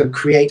and sort of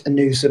create a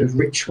new sort of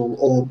ritual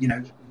or,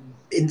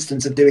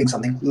 instance of doing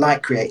something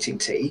like creating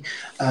tea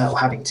or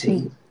having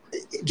tea.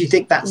 Do you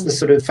think that's the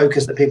sort of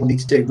focus that people need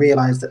to do?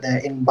 Realize that they're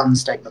in one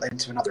state but then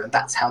into another, and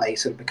that's how they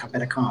sort of become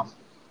better calm.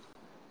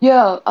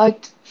 Yeah,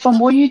 from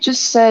what you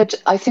just said,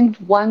 I think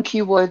one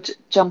keyword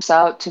jumps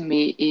out to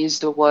me is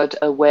the word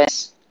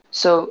awareness.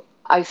 So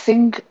I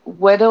think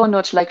whether or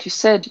not, like you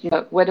said,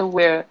 whether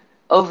we're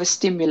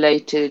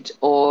overstimulated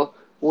or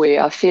we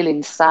are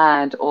feeling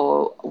sad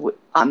or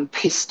I'm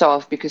pissed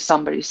off because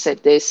somebody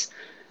said this,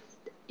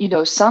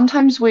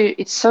 sometimes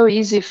it's so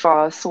easy for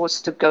our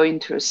thoughts to go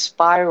into a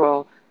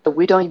spiral that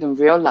we don't even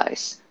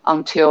realize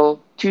until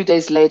 2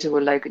 days later, we're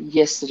like,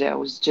 yesterday I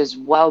was just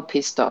well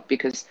pissed off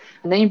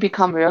and then you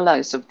become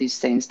realize of these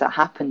things that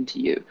happen to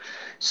you.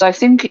 So I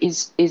think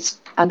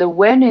and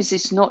awareness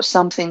is not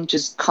something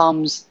just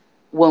comes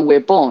when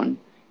we're born.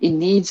 It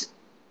needs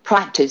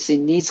practice, it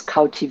needs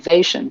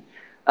cultivation,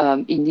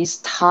 it needs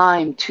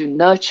time to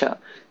nurture.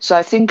 So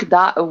I think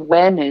that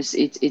awareness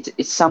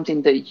it's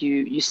something that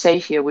you say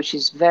here, which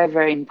is very,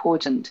 very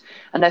important.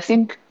 And I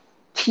think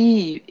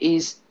tea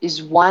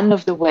is one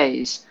of the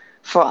ways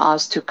for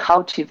us to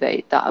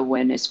cultivate that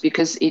awareness,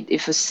 because it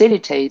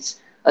facilitates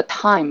a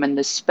time and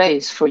a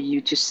space for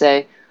you to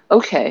say,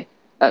 okay,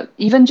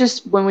 even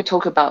just when we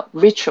talk about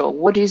ritual,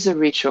 what is a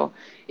ritual?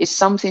 It's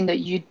something that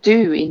you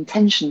do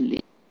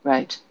intentionally,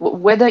 right?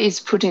 Whether it's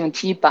putting a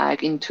tea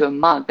bag into a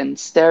mug and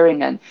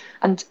stirring and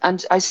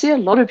I see a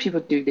lot of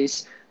people do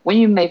this. When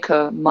you make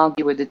a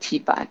mug with a tea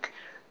bag,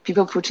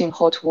 people put in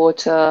hot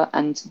water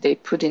and they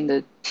put in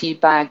the tea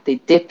bag, they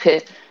dip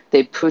it,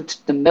 they put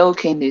the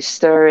milk in, they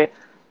stir it.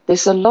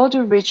 There's a lot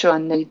of ritual,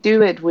 and they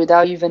do it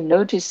without even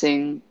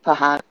noticing,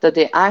 perhaps, that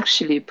they're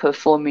actually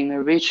performing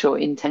a ritual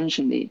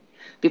intentionally.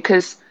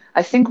 Because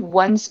I think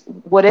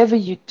whatever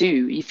you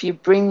do, if you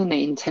bring in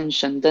the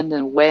intention, then the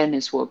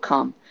awareness will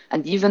come.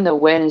 And even the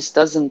awareness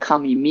doesn't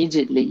come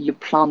immediately. You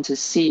plant a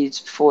seed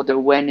for the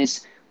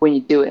awareness when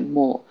you do it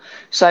more.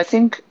 So I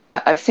think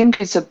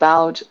it's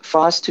about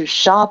for us to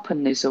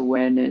sharpen this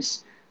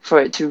awareness for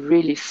it to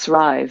really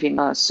thrive in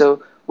us.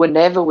 So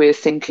whenever we're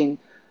thinking,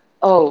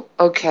 oh,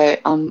 okay,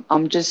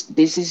 I'm just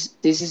this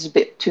is a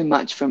bit too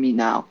much for me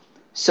now.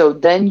 So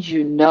then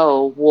you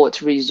know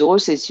what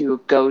resources you will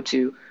go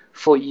to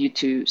for you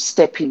to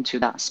step into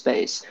that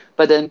space.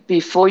 But then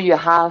before you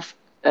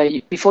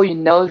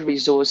know the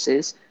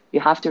resources, you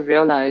have to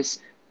realize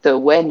the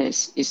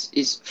awareness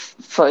is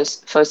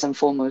first and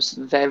foremost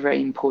very,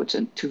 very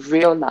important to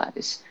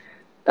realize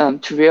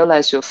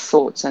your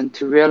thoughts and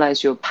to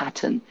realize your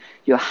pattern,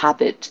 your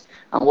habit,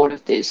 and all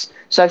of this.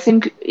 So I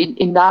think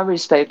in that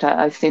respect,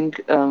 I think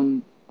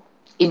in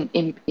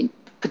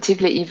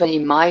particularly even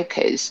in my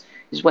case,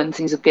 is when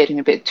things are getting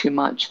a bit too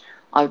much,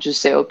 I'll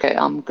just say, okay,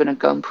 I'm going to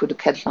go and put a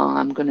kettle on,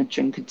 I'm going to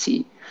drink a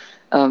tea,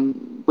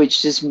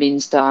 which just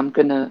means that I'm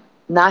going to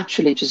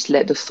naturally just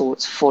let the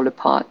thoughts fall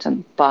apart,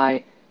 and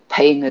by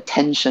paying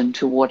attention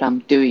to what I'm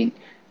doing,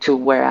 to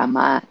where I'm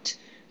at,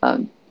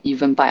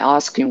 even by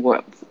asking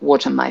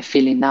what am I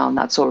feeling now, and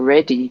that's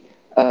already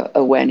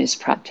awareness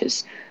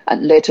practice.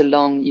 And let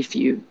alone if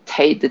you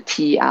take the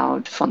tea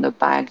out from the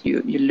bag,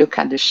 you look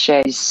at the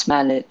shade, you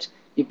smell it,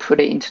 you put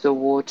it into the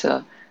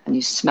water and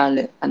you smell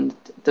it, and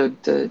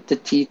the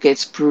tea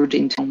gets brewed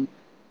into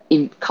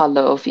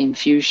color of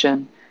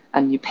infusion,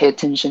 and you pay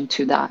attention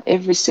to that.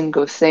 Every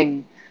single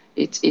thing,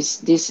 it's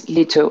this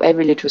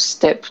every little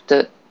step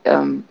that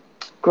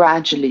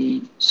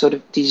gradually sort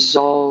of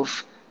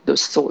dissolve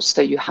those thoughts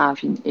that you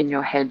have in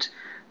your head,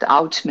 that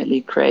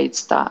ultimately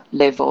creates that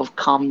level of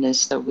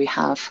calmness that we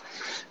have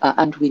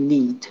and we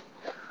need.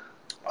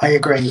 I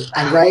agree.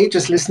 And Ray,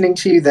 just listening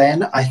to you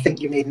then, I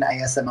think you need an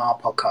ASMR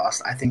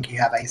podcast. I think you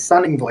have a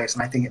stunning voice,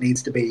 and I think it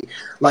needs to be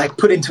like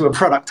put into a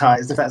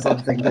productized, if that's the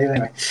thing. But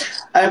anyway,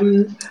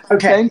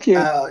 okay. Thank you.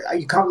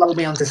 You can't lull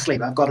me on to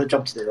sleep. I've got a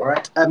job to do. All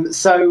right.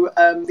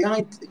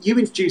 You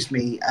introduced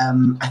me.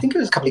 I think it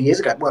was a couple of years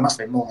ago. Well, it must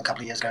have been more than a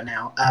couple of years ago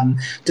now.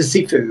 To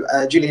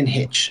Sifu, Julian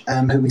Hitch,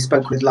 who we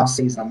spoke with last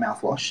season on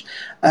Mouthwash.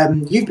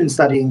 You've been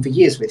studying for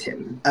years with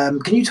him.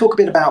 Can you talk a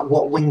bit about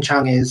what Wing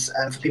Chun is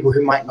for people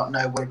who might not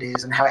know what it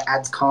is and how it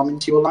adds calm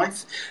into your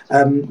life?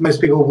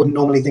 Most people wouldn't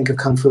normally think of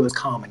Kung Fu as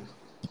calming.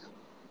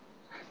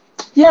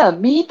 Yeah,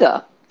 me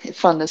either,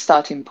 from the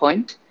starting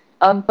point.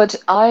 But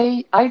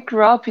I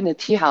grew up in a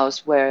tea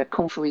house where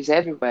Kung Fu is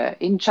everywhere.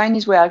 In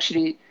Chinese, we're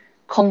actually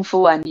Kung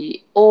Fu and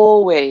Yi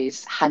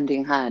always hand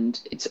in hand.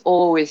 It's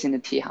always in the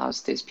tea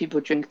house. There's people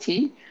drink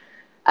tea,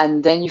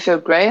 and then you feel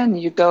great, and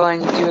you go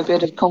and you do a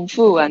bit of Kung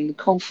Fu. And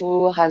Kung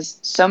Fu has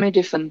so many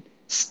different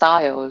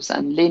styles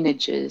and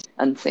lineages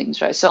and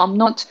things, right? So I'm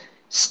not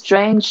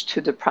strange to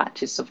the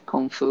practice of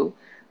Kung Fu.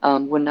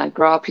 When I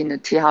grew up in the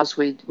tea house,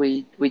 we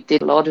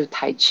did a lot of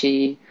Tai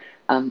Chi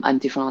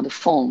and different other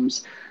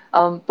forms.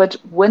 But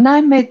when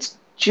I met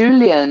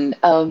Julian,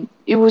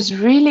 it was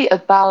really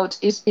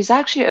it's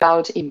actually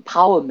about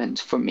empowerment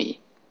for me.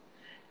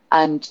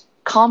 And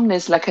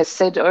calmness, like I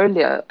said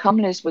earlier,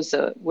 calmness was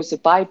a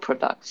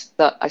byproduct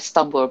that I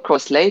stumbled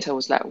across later. I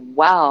was like,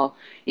 wow,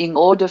 in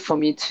order for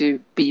me to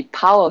be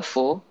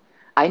powerful,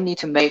 I need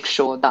to make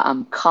sure that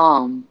I'm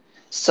calm,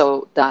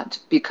 so that,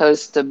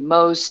 because the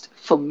most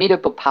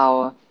formidable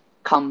power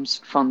comes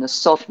from the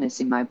softness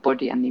in my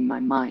body and in my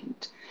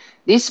mind.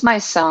 This might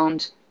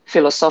sound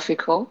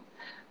philosophical,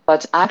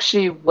 but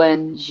actually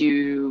when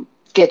you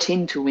get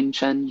into Wing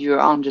Chun, you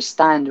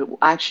understand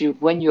actually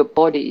when your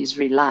body is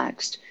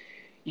relaxed,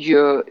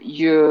 you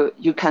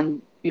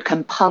can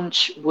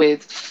punch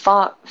with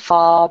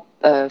faster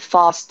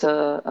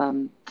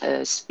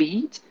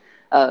speed,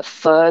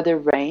 further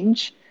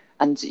range,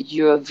 and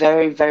you're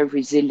very, very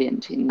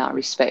resilient in that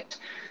respect.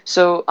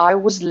 So I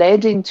was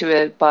led into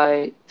it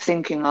by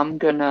thinking I'm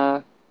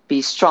gonna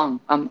be strong.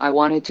 I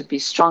wanted to be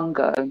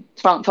stronger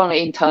from an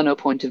internal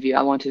point of view.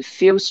 I want to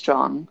feel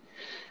strong.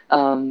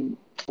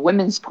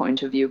 Women's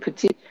point of view,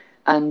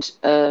 and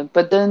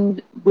but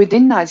then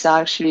within that is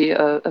actually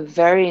a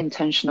very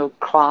intentional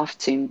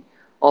crafting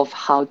of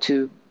how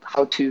to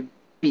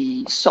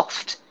be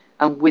soft,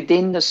 and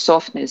within the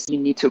softness you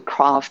need to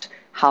craft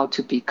how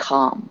to be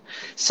calm.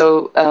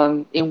 So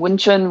in Wing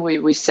Chun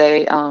we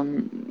say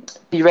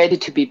be ready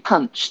to be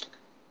punched.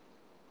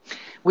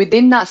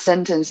 Within that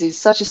sentence is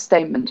such a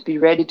statement: be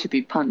ready to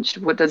be punched.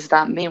 What does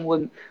that mean?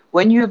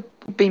 When you've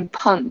been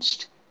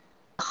punched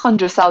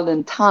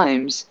 100,000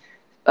 times,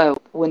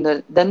 when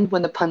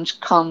the punch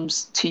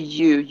comes to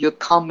you, you're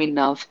calm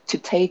enough to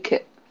take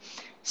it.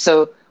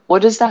 So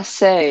what does that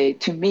say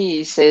to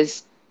me? It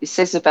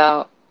says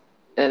about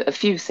a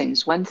few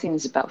things. One thing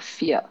is about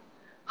fear,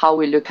 how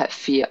we look at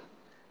fear,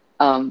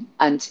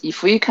 and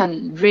if we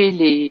can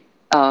really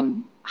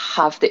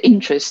have the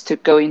interest to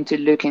go into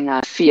looking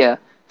at fear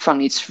from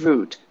its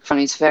root, from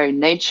its very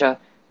nature,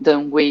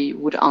 then we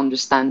would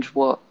understand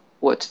what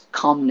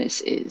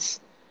calmness is,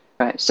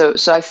 right? So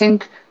I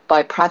think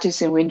by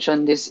practicing Wing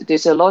Chun,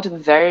 there's a lot of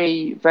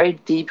very, very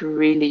deep,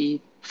 really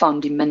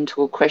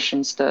fundamental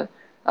questions that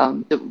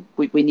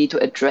we need to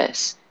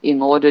address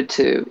in order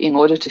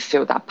to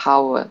feel that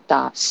power,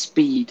 that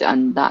speed,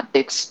 and that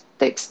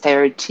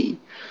dexterity.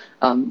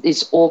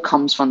 It all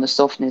comes from the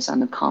softness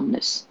and the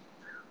calmness.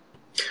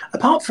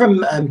 Apart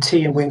from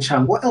tea and Wing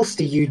Chun, what else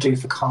do you do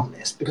for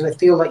calmness? Because I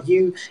feel like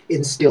you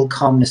instill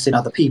calmness in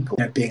other people,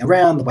 being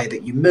around, the way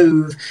that you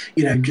move,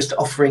 just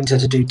offering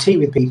to do tea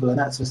with people and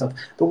that sort of stuff.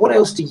 But what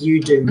else do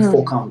you do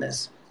for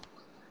calmness?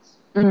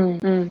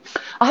 I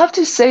have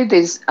to say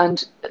this,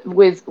 and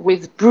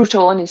with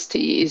brutal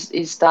honesty,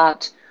 is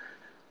that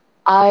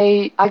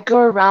I go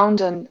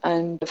around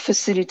and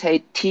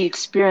facilitate tea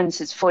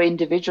experiences for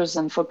individuals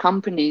and for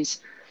companies,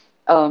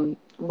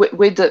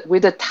 with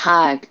the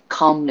tag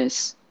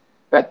calmness,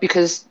 right?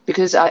 Because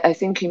I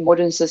think in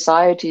modern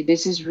society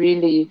this is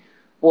really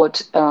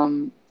what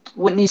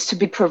needs to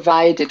be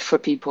provided for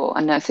people,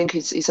 and I think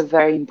it's a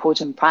very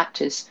important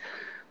practice.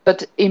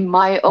 But in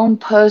my own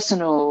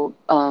personal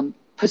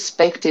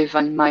perspective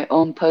and my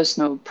own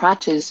personal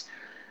practice,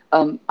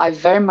 I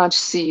very much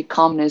see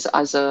calmness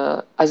as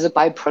a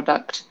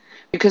byproduct,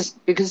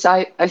 because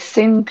I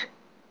think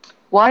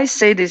why I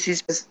say this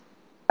is because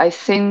I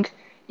think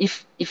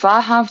if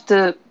I have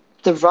the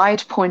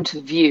right point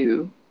of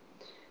view,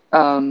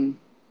 that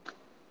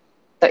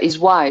is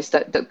wise,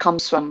 that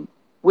comes from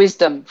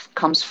wisdom,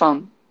 comes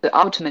from the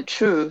ultimate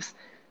truth,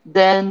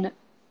 then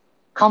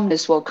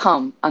calmness will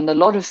come, and a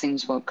lot of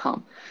things will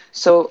come.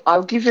 So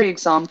I'll give you an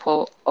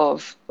example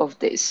of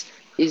this,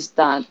 is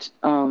that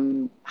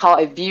how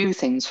I view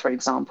things, for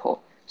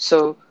example.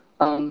 So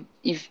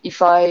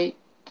if I,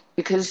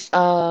 because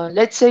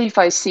let's say if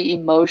I see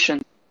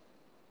emotion,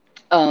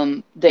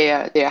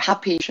 they're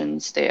happy,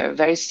 they're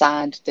very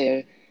sad,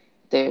 they're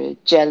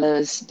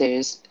jealous,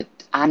 there's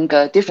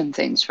anger, different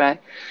things, right?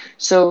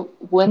 So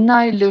when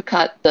I look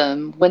at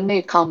them, when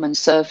they come and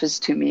surface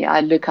to me,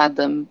 I look at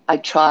them, I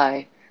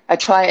try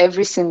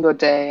every single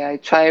day. I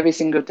try every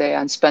single day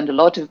and spend a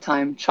lot of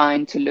time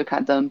trying to look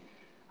at them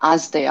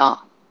as they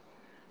are.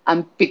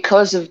 And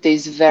because of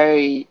this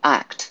very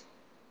act,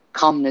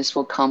 calmness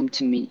will come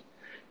to me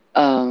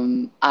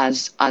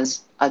as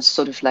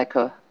sort of like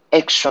a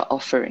extra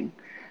offering.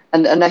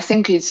 And I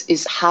think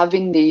it's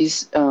having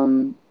these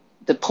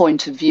the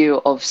point of view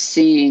of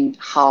seeing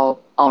how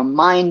our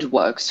mind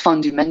works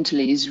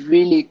fundamentally is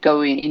really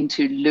going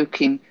into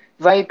looking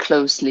very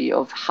closely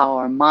of how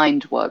our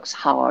mind works,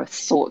 how our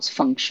thoughts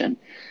function,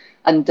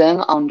 and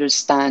then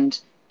understand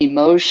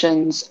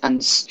emotions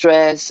and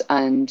stress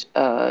and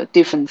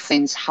different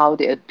things, how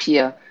they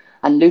appear,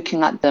 and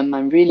looking at them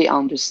and really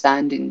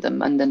understanding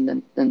them, and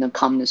then the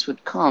calmness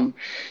would come.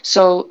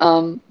 So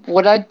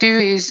what I do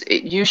is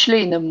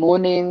usually in the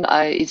morning,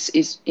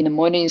 in the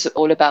morning is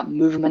all about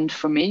movement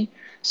for me.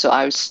 So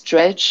I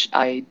stretch,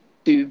 I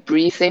do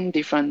breathing,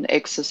 different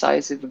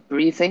exercises of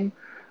breathing.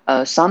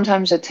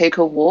 Sometimes I take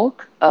a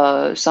walk.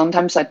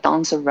 Sometimes I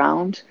dance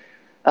around.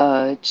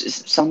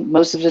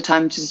 Most of the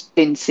time, just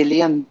being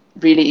silly and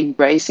really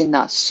embracing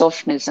that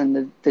softness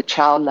and the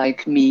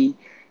childlike me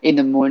in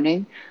the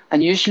morning.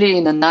 And usually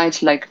in the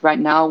night, like right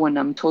now, when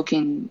I'm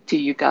talking to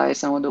you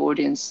guys and all the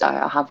audience,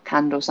 I have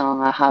candles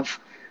on, I have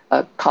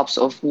cups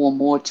of warm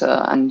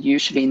water, and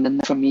usually in the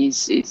night for me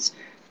is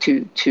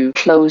to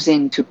close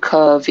in, to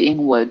curve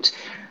inward,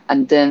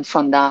 and then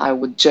from that I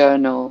would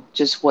journal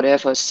just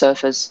whatever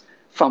surface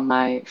from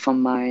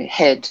my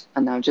head,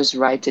 and I'll just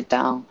write it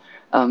down.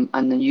 And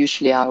then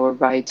usually I will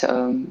write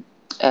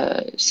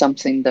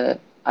something that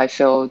I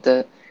feel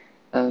that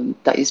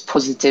is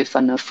positive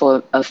and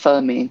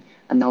affirming,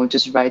 and I'll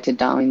just write it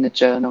down in the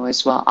journal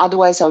as well.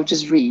 Otherwise, I'll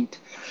just read.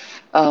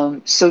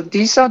 So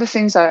these are the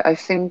things I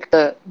think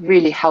that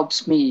really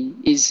helps me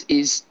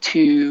is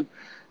to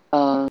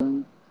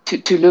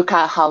look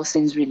at how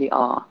things really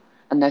are,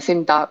 and I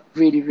think that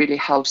really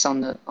helps on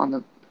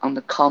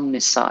the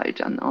calmness side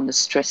and on the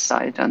stress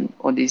side and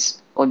all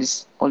these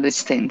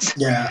things.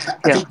 Yeah,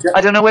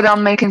 I don't know whether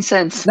I'm making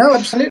sense. No,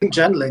 absolutely.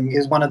 Journaling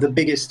is one of the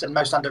biggest and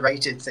most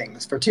underrated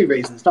things for two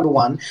reasons. Number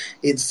one,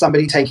 it's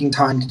somebody taking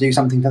time to do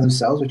something for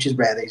themselves, which is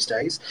rare these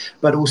days.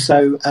 But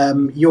also,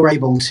 you're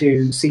able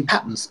to see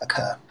patterns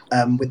occur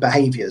with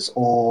behaviours,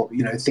 or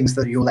things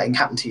that you're letting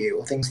happen to you,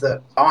 or things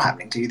that are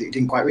happening to you that you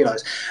didn't quite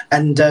realise.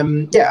 And I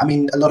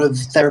mean, a lot of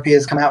therapy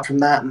has come out from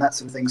that and that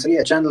sort of thing. So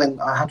yeah, journaling,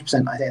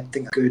 100%. I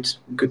think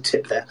a good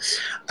tip there.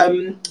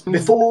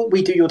 Before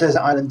we do your Desert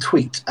Island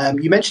tweet,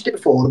 you mentioned it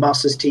before, the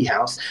Masters Tea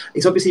House.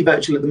 It's obviously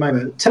virtual at the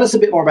moment. Tell us a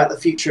bit more about the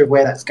future of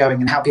where that's going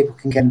and how people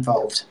can get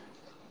involved.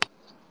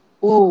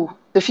 Oh,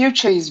 the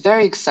future is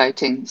very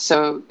exciting.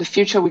 So the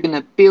future, we're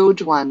going to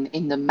build one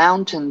in the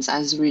mountains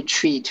as a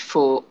retreat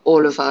for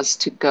all of us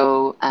to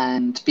go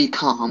and be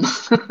calm.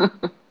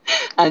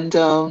 And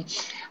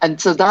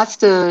so that's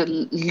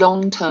the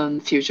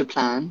long-term future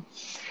plan.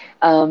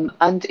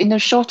 And in the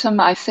short term,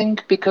 I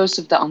think because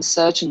of the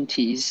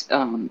uncertainties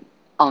in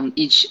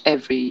each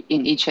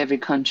every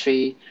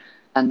country,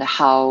 and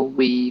how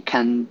we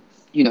can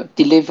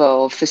deliver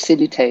or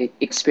facilitate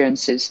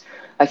experiences,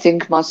 I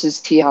think Masters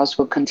Tea House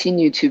will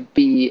continue to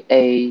be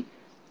a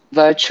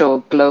virtual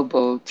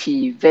global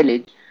tea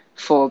village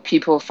for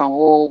people from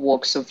all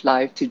walks of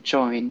life to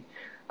join.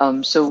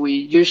 So we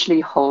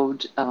usually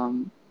hold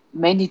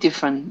many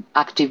different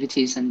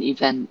activities and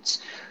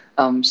events.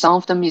 Some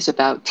of them is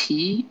about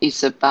tea,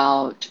 it's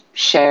about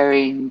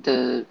sharing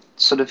the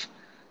sort of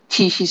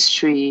tea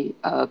history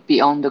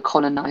beyond the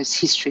colonized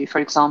history, for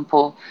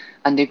example.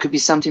 And there could be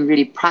something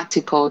really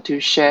practical to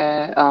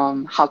share,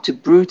 how to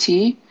brew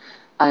tea,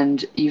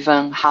 and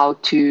even how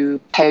to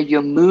pair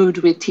your mood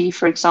with tea,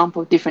 for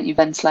example, different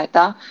events like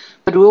that.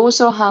 But we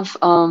also have,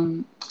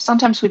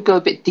 sometimes we go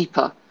a bit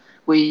deeper.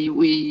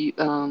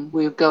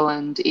 We'll go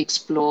and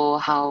explore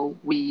how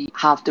we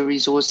have the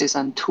resources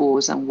and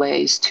tools and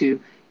ways to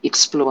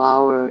explore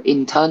our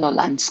internal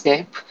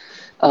landscape.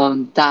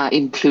 That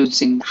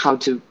includes in how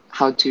to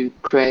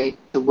create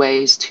the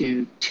ways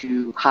to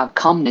have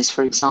calmness,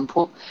 for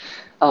example.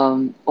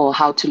 Or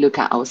how to look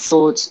at our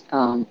thoughts,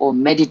 or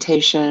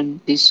meditation,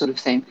 this sort of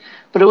thing.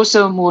 But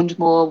also more and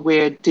more,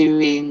 we're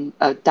doing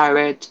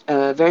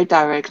very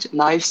direct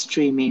live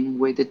streaming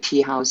with the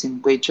tea house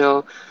in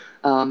Guizhou.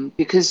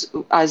 Because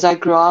as I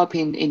grew up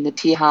in the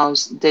tea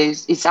house,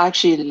 it's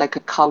actually like a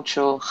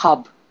cultural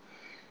hub.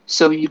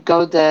 So you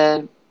go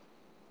there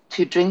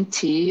to drink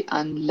tea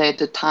and let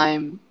the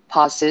time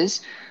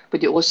passes,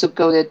 but you also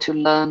go there to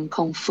learn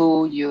Kung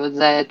Fu, you're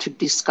there to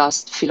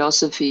discuss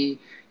philosophy,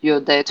 you're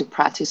there to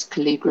practice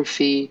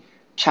calligraphy,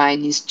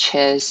 Chinese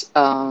chess,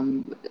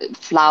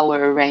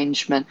 flower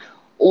arrangement,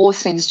 all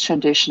things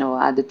traditional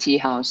at the tea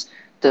house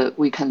that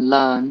we can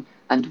learn,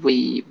 and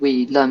we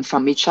learn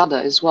from each other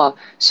as well.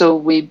 So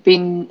we've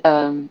been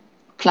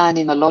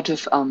planning a lot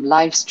of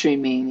live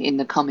streaming in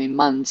the coming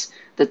months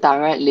that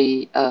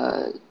directly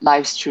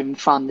live stream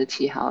from the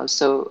tea house.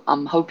 So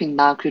I'm hoping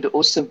that could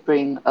also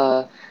bring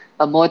a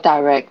more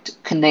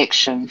direct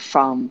connection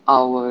from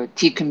our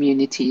tea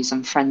communities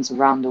and friends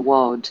around the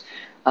world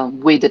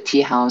with the tea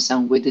house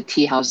and with the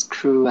tea house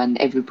crew and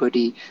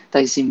everybody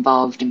that is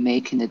involved in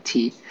making the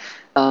tea.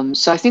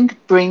 So I think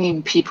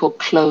bringing people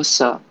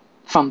closer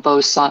from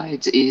both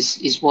sides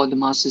is what the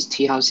Masters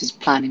Tea House is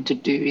planning to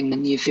do in the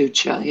near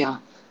future. Yeah.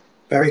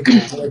 Very cool,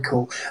 very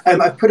cool.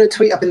 I've put a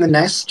tweet up in the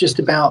Nest just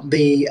about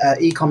the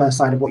e-commerce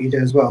side of what you do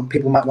as well.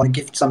 People might want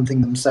to gift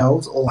something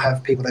themselves or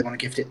have people they want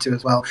to gift it to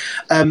as well.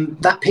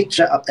 That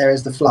picture up there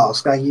is the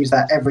flask. I use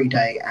that every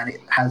day, and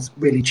it has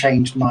really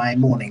changed my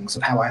mornings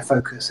of how I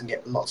focus and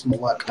get lots more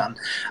work done.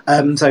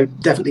 So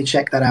definitely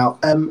check that out.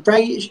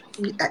 Ray,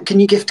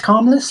 can you gift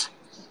calmness?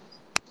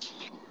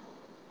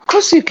 Of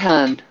course you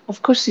can.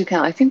 Of course you can.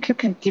 I think you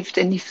can gift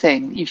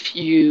anything if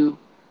you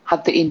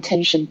have the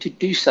intention to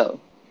do so.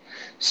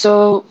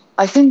 So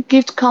I think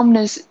gift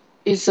calmness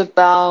is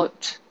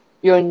about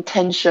your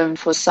intention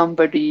for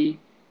somebody.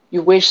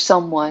 You wish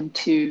someone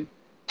to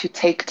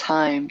take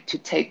time to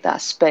take that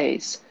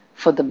space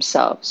for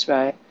themselves,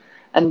 right?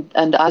 And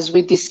as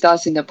we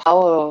discussed in the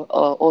power,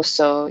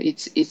 also,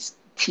 it's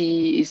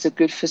tea is a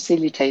good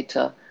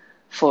facilitator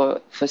for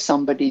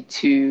somebody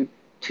to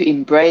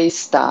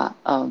embrace that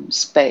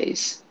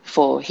space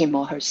for him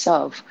or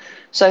herself.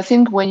 So I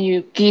think when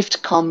you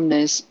gift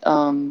calmness,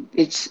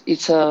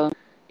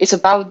 it's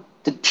about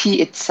the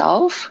tea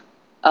itself,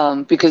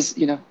 because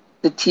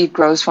the tea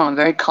grows from a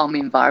very calm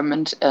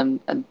environment, and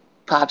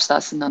perhaps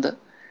that's another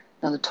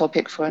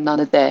topic for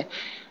another day.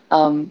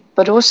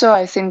 But also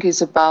I think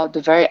it's about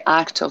the very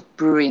act of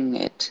brewing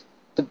it,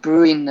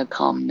 brewing the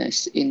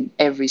calmness in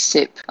every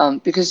sip.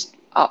 Because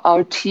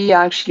our tea,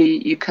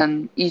 actually, you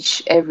can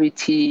every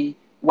tea,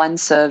 one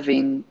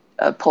serving,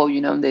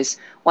 Paul, this,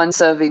 one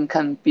serving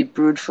can be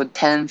brewed for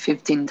 10,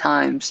 15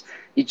 times.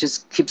 It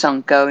just keeps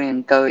on going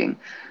and going.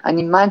 And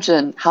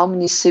imagine how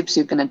many sips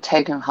you're going to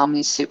take and how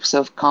many sips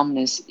of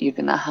calmness you're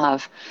going to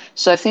have.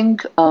 So I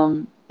think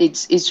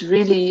it's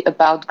really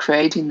about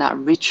creating that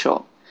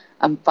ritual.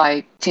 And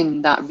by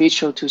telling that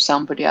ritual to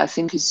somebody, I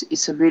think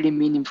it's a really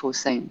meaningful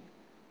thing.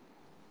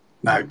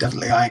 No,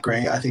 definitely, I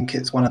agree. I think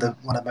it's one of the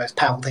most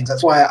powerful things.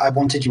 That's why I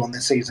wanted you on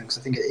this season, because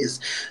I think it is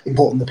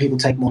important that people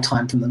take more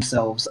time for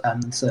themselves,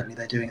 and certainly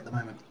they're doing it at the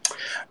moment.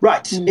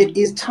 Right, It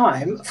is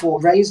time for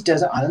Ray's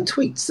Desert Island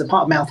Tweets, the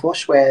part of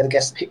Mouthwash where the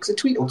guest picks a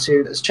tweet or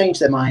two that's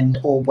changed their mind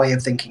or way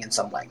of thinking in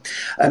some way.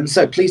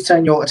 So please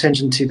turn your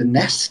attention to the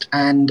nest,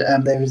 and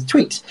there is a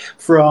tweet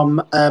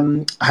from,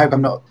 I hope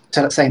I'm not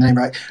saying the name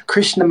right,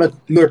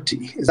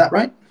 Krishnamurti. Is that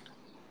right?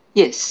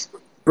 Yes.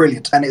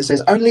 Brilliant. And it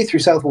says, only through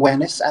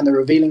self-awareness and the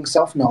revealing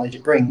self-knowledge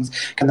it brings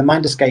can the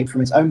mind escape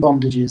from its own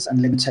bondages and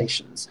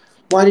limitations.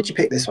 Why did you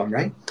pick this one,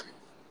 Ray?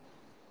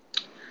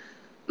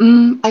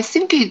 I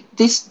think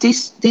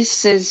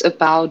this is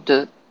about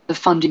the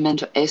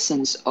fundamental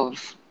essence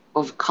of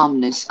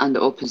calmness and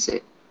the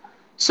opposite.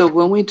 So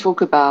when we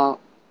talk about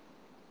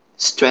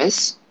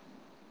stress,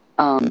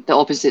 the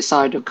opposite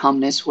side of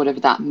calmness, whatever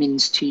that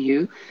means to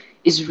you,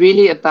 is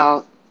really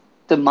about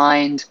the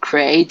mind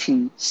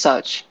creating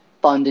such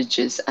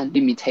bondages and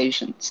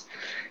limitations.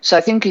 So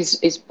I think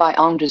it's by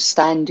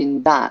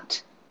understanding that,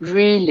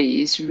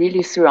 it's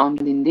really through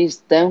understanding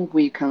this, then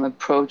we can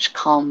approach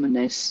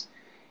calmness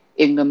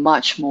in a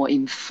much more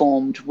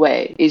informed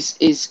way.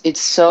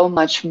 It's so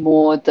much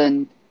more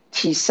than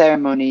tea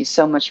ceremony,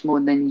 so much more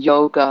than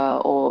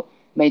yoga or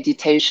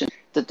meditation.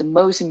 That the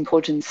most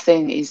important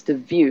thing is the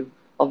view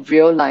of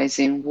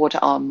realizing what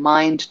our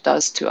mind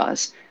does to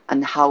us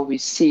and how we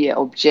see it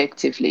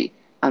objectively,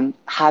 and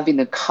having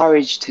the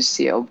courage to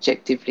see it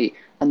objectively,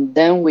 and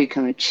then we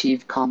can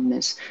achieve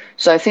calmness.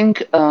 So I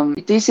think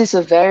this is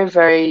a very,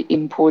 very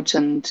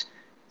important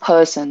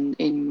person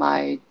in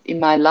my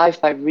life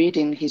by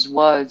reading his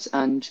words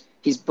and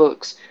his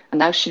books.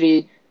 And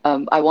actually,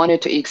 I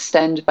wanted to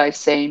extend by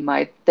saying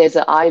there's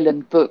an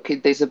island book.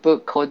 There's a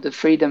book called The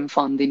Freedom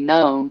from the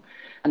Known.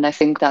 And I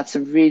think that's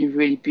a really,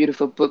 really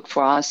beautiful book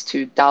for us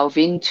to delve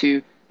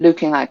into,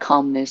 looking at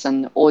calmness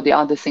and all the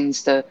other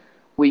things that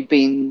we've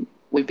been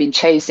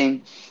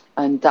chasing,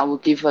 and that will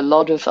give a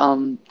lot of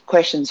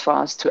questions for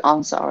us to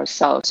answer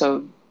ourselves.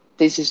 So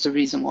this is the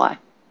reason why.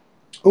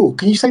 Oh,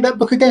 can you say that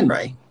book again,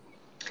 Ray?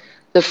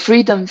 The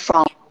Freedom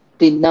from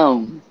the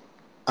Known.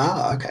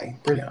 Ah, okay,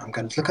 brilliant. I'm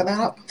going to look at that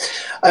up.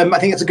 I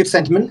think it's a good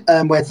sentiment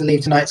where to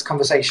leave tonight's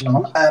conversation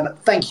on.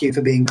 Thank you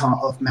for being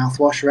part of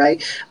Mouthwash, Ray.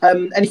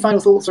 Any final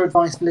thoughts or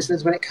advice for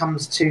listeners when it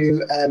comes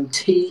to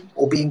tea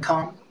or being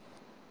calm?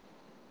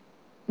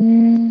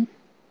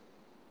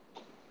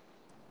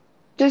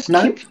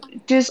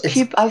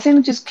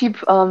 Just keep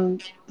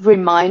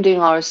reminding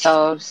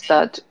ourselves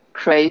that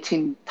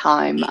creating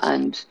time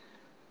and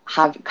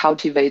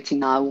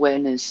cultivating our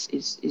awareness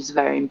is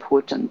very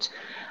important.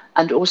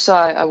 And also,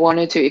 I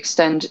wanted to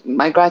extend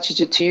my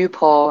gratitude to you,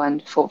 Paul,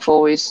 and for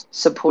always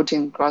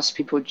supporting Grass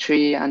People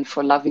Tree, and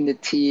for loving the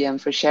tea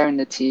and for sharing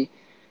the tea.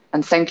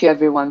 And thank you,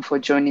 everyone, for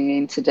joining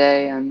in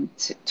today and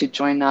to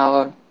join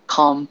our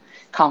calm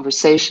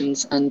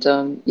conversations. And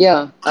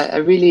I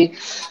really,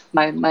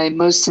 my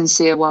most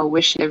sincere well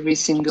wish every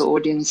single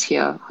audience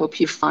here. Hope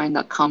you find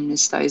that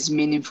calmness that is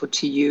meaningful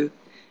to you,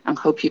 and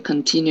hope you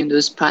continue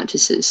those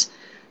practices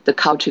that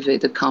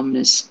cultivate the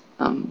calmness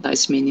that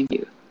is meaningful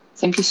to you.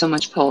 Thank you so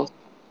much, Paul.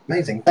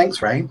 Amazing.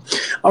 Thanks, Ray.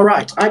 All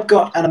right. I've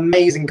got an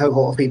amazing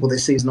cohort of people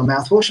this season on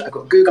Mouthwash. I've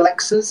got Google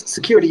Xers,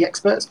 security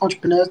experts,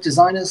 entrepreneurs,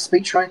 designers,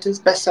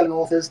 speechwriters, best-selling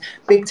authors,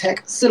 big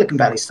tech, Silicon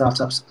Valley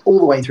startups, all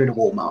the way through to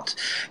Walmart.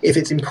 If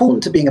it's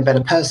important to being a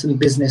better person,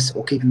 business,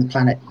 or keeping the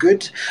planet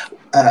good,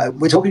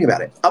 we're talking about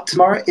it. Up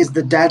tomorrow is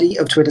the daddy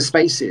of Twitter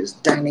Spaces,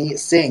 Danny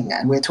Singh,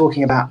 and we're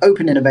talking about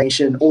open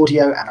innovation,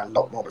 audio, and a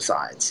lot more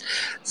besides.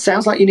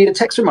 Sounds like you need a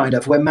text reminder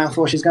for when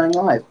Mouthwash is going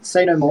live.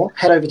 Say no more.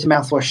 Head over to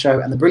Mouthwash Show,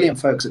 and the brilliant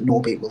folks at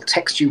Norby will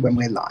text you when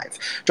we're live.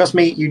 Trust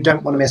me, you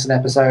don't want to miss an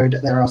episode.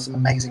 There are some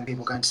amazing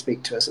people going to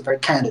speak to us very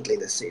candidly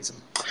this season.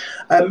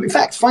 In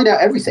fact, find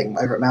out everything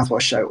over at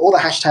Mouthwash Show, or the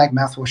hashtag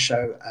Mouthwash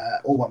Show,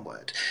 all one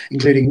word,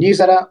 including a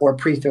newsletter or a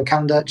pre-filled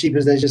calendar.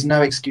 Jeepers, there's just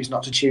no excuse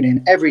not to tune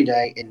in every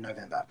day in November.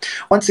 November.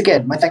 Once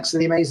again, my thanks to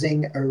the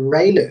amazing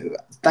Raylu.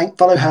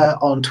 Follow her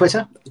on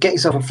Twitter, get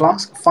yourself a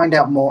flask, find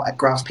out more at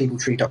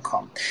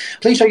grasspeopletree.com.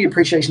 Please show your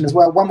appreciation as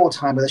well one more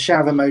time with a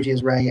shower of emoji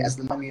as Ray as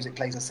the music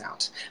plays us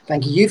out.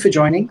 Thank you for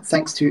joining.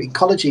 Thanks to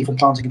Ecology for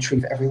planting a tree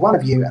for every one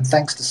of you, and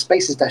thanks to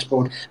Spaces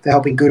Dashboard for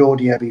helping good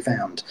audio be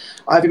found.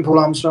 I've been Paul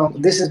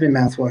Armstrong. This has been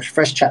Mouthwash,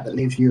 fresh chat that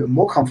leaves you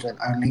more confident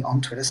only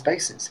on Twitter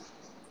Spaces.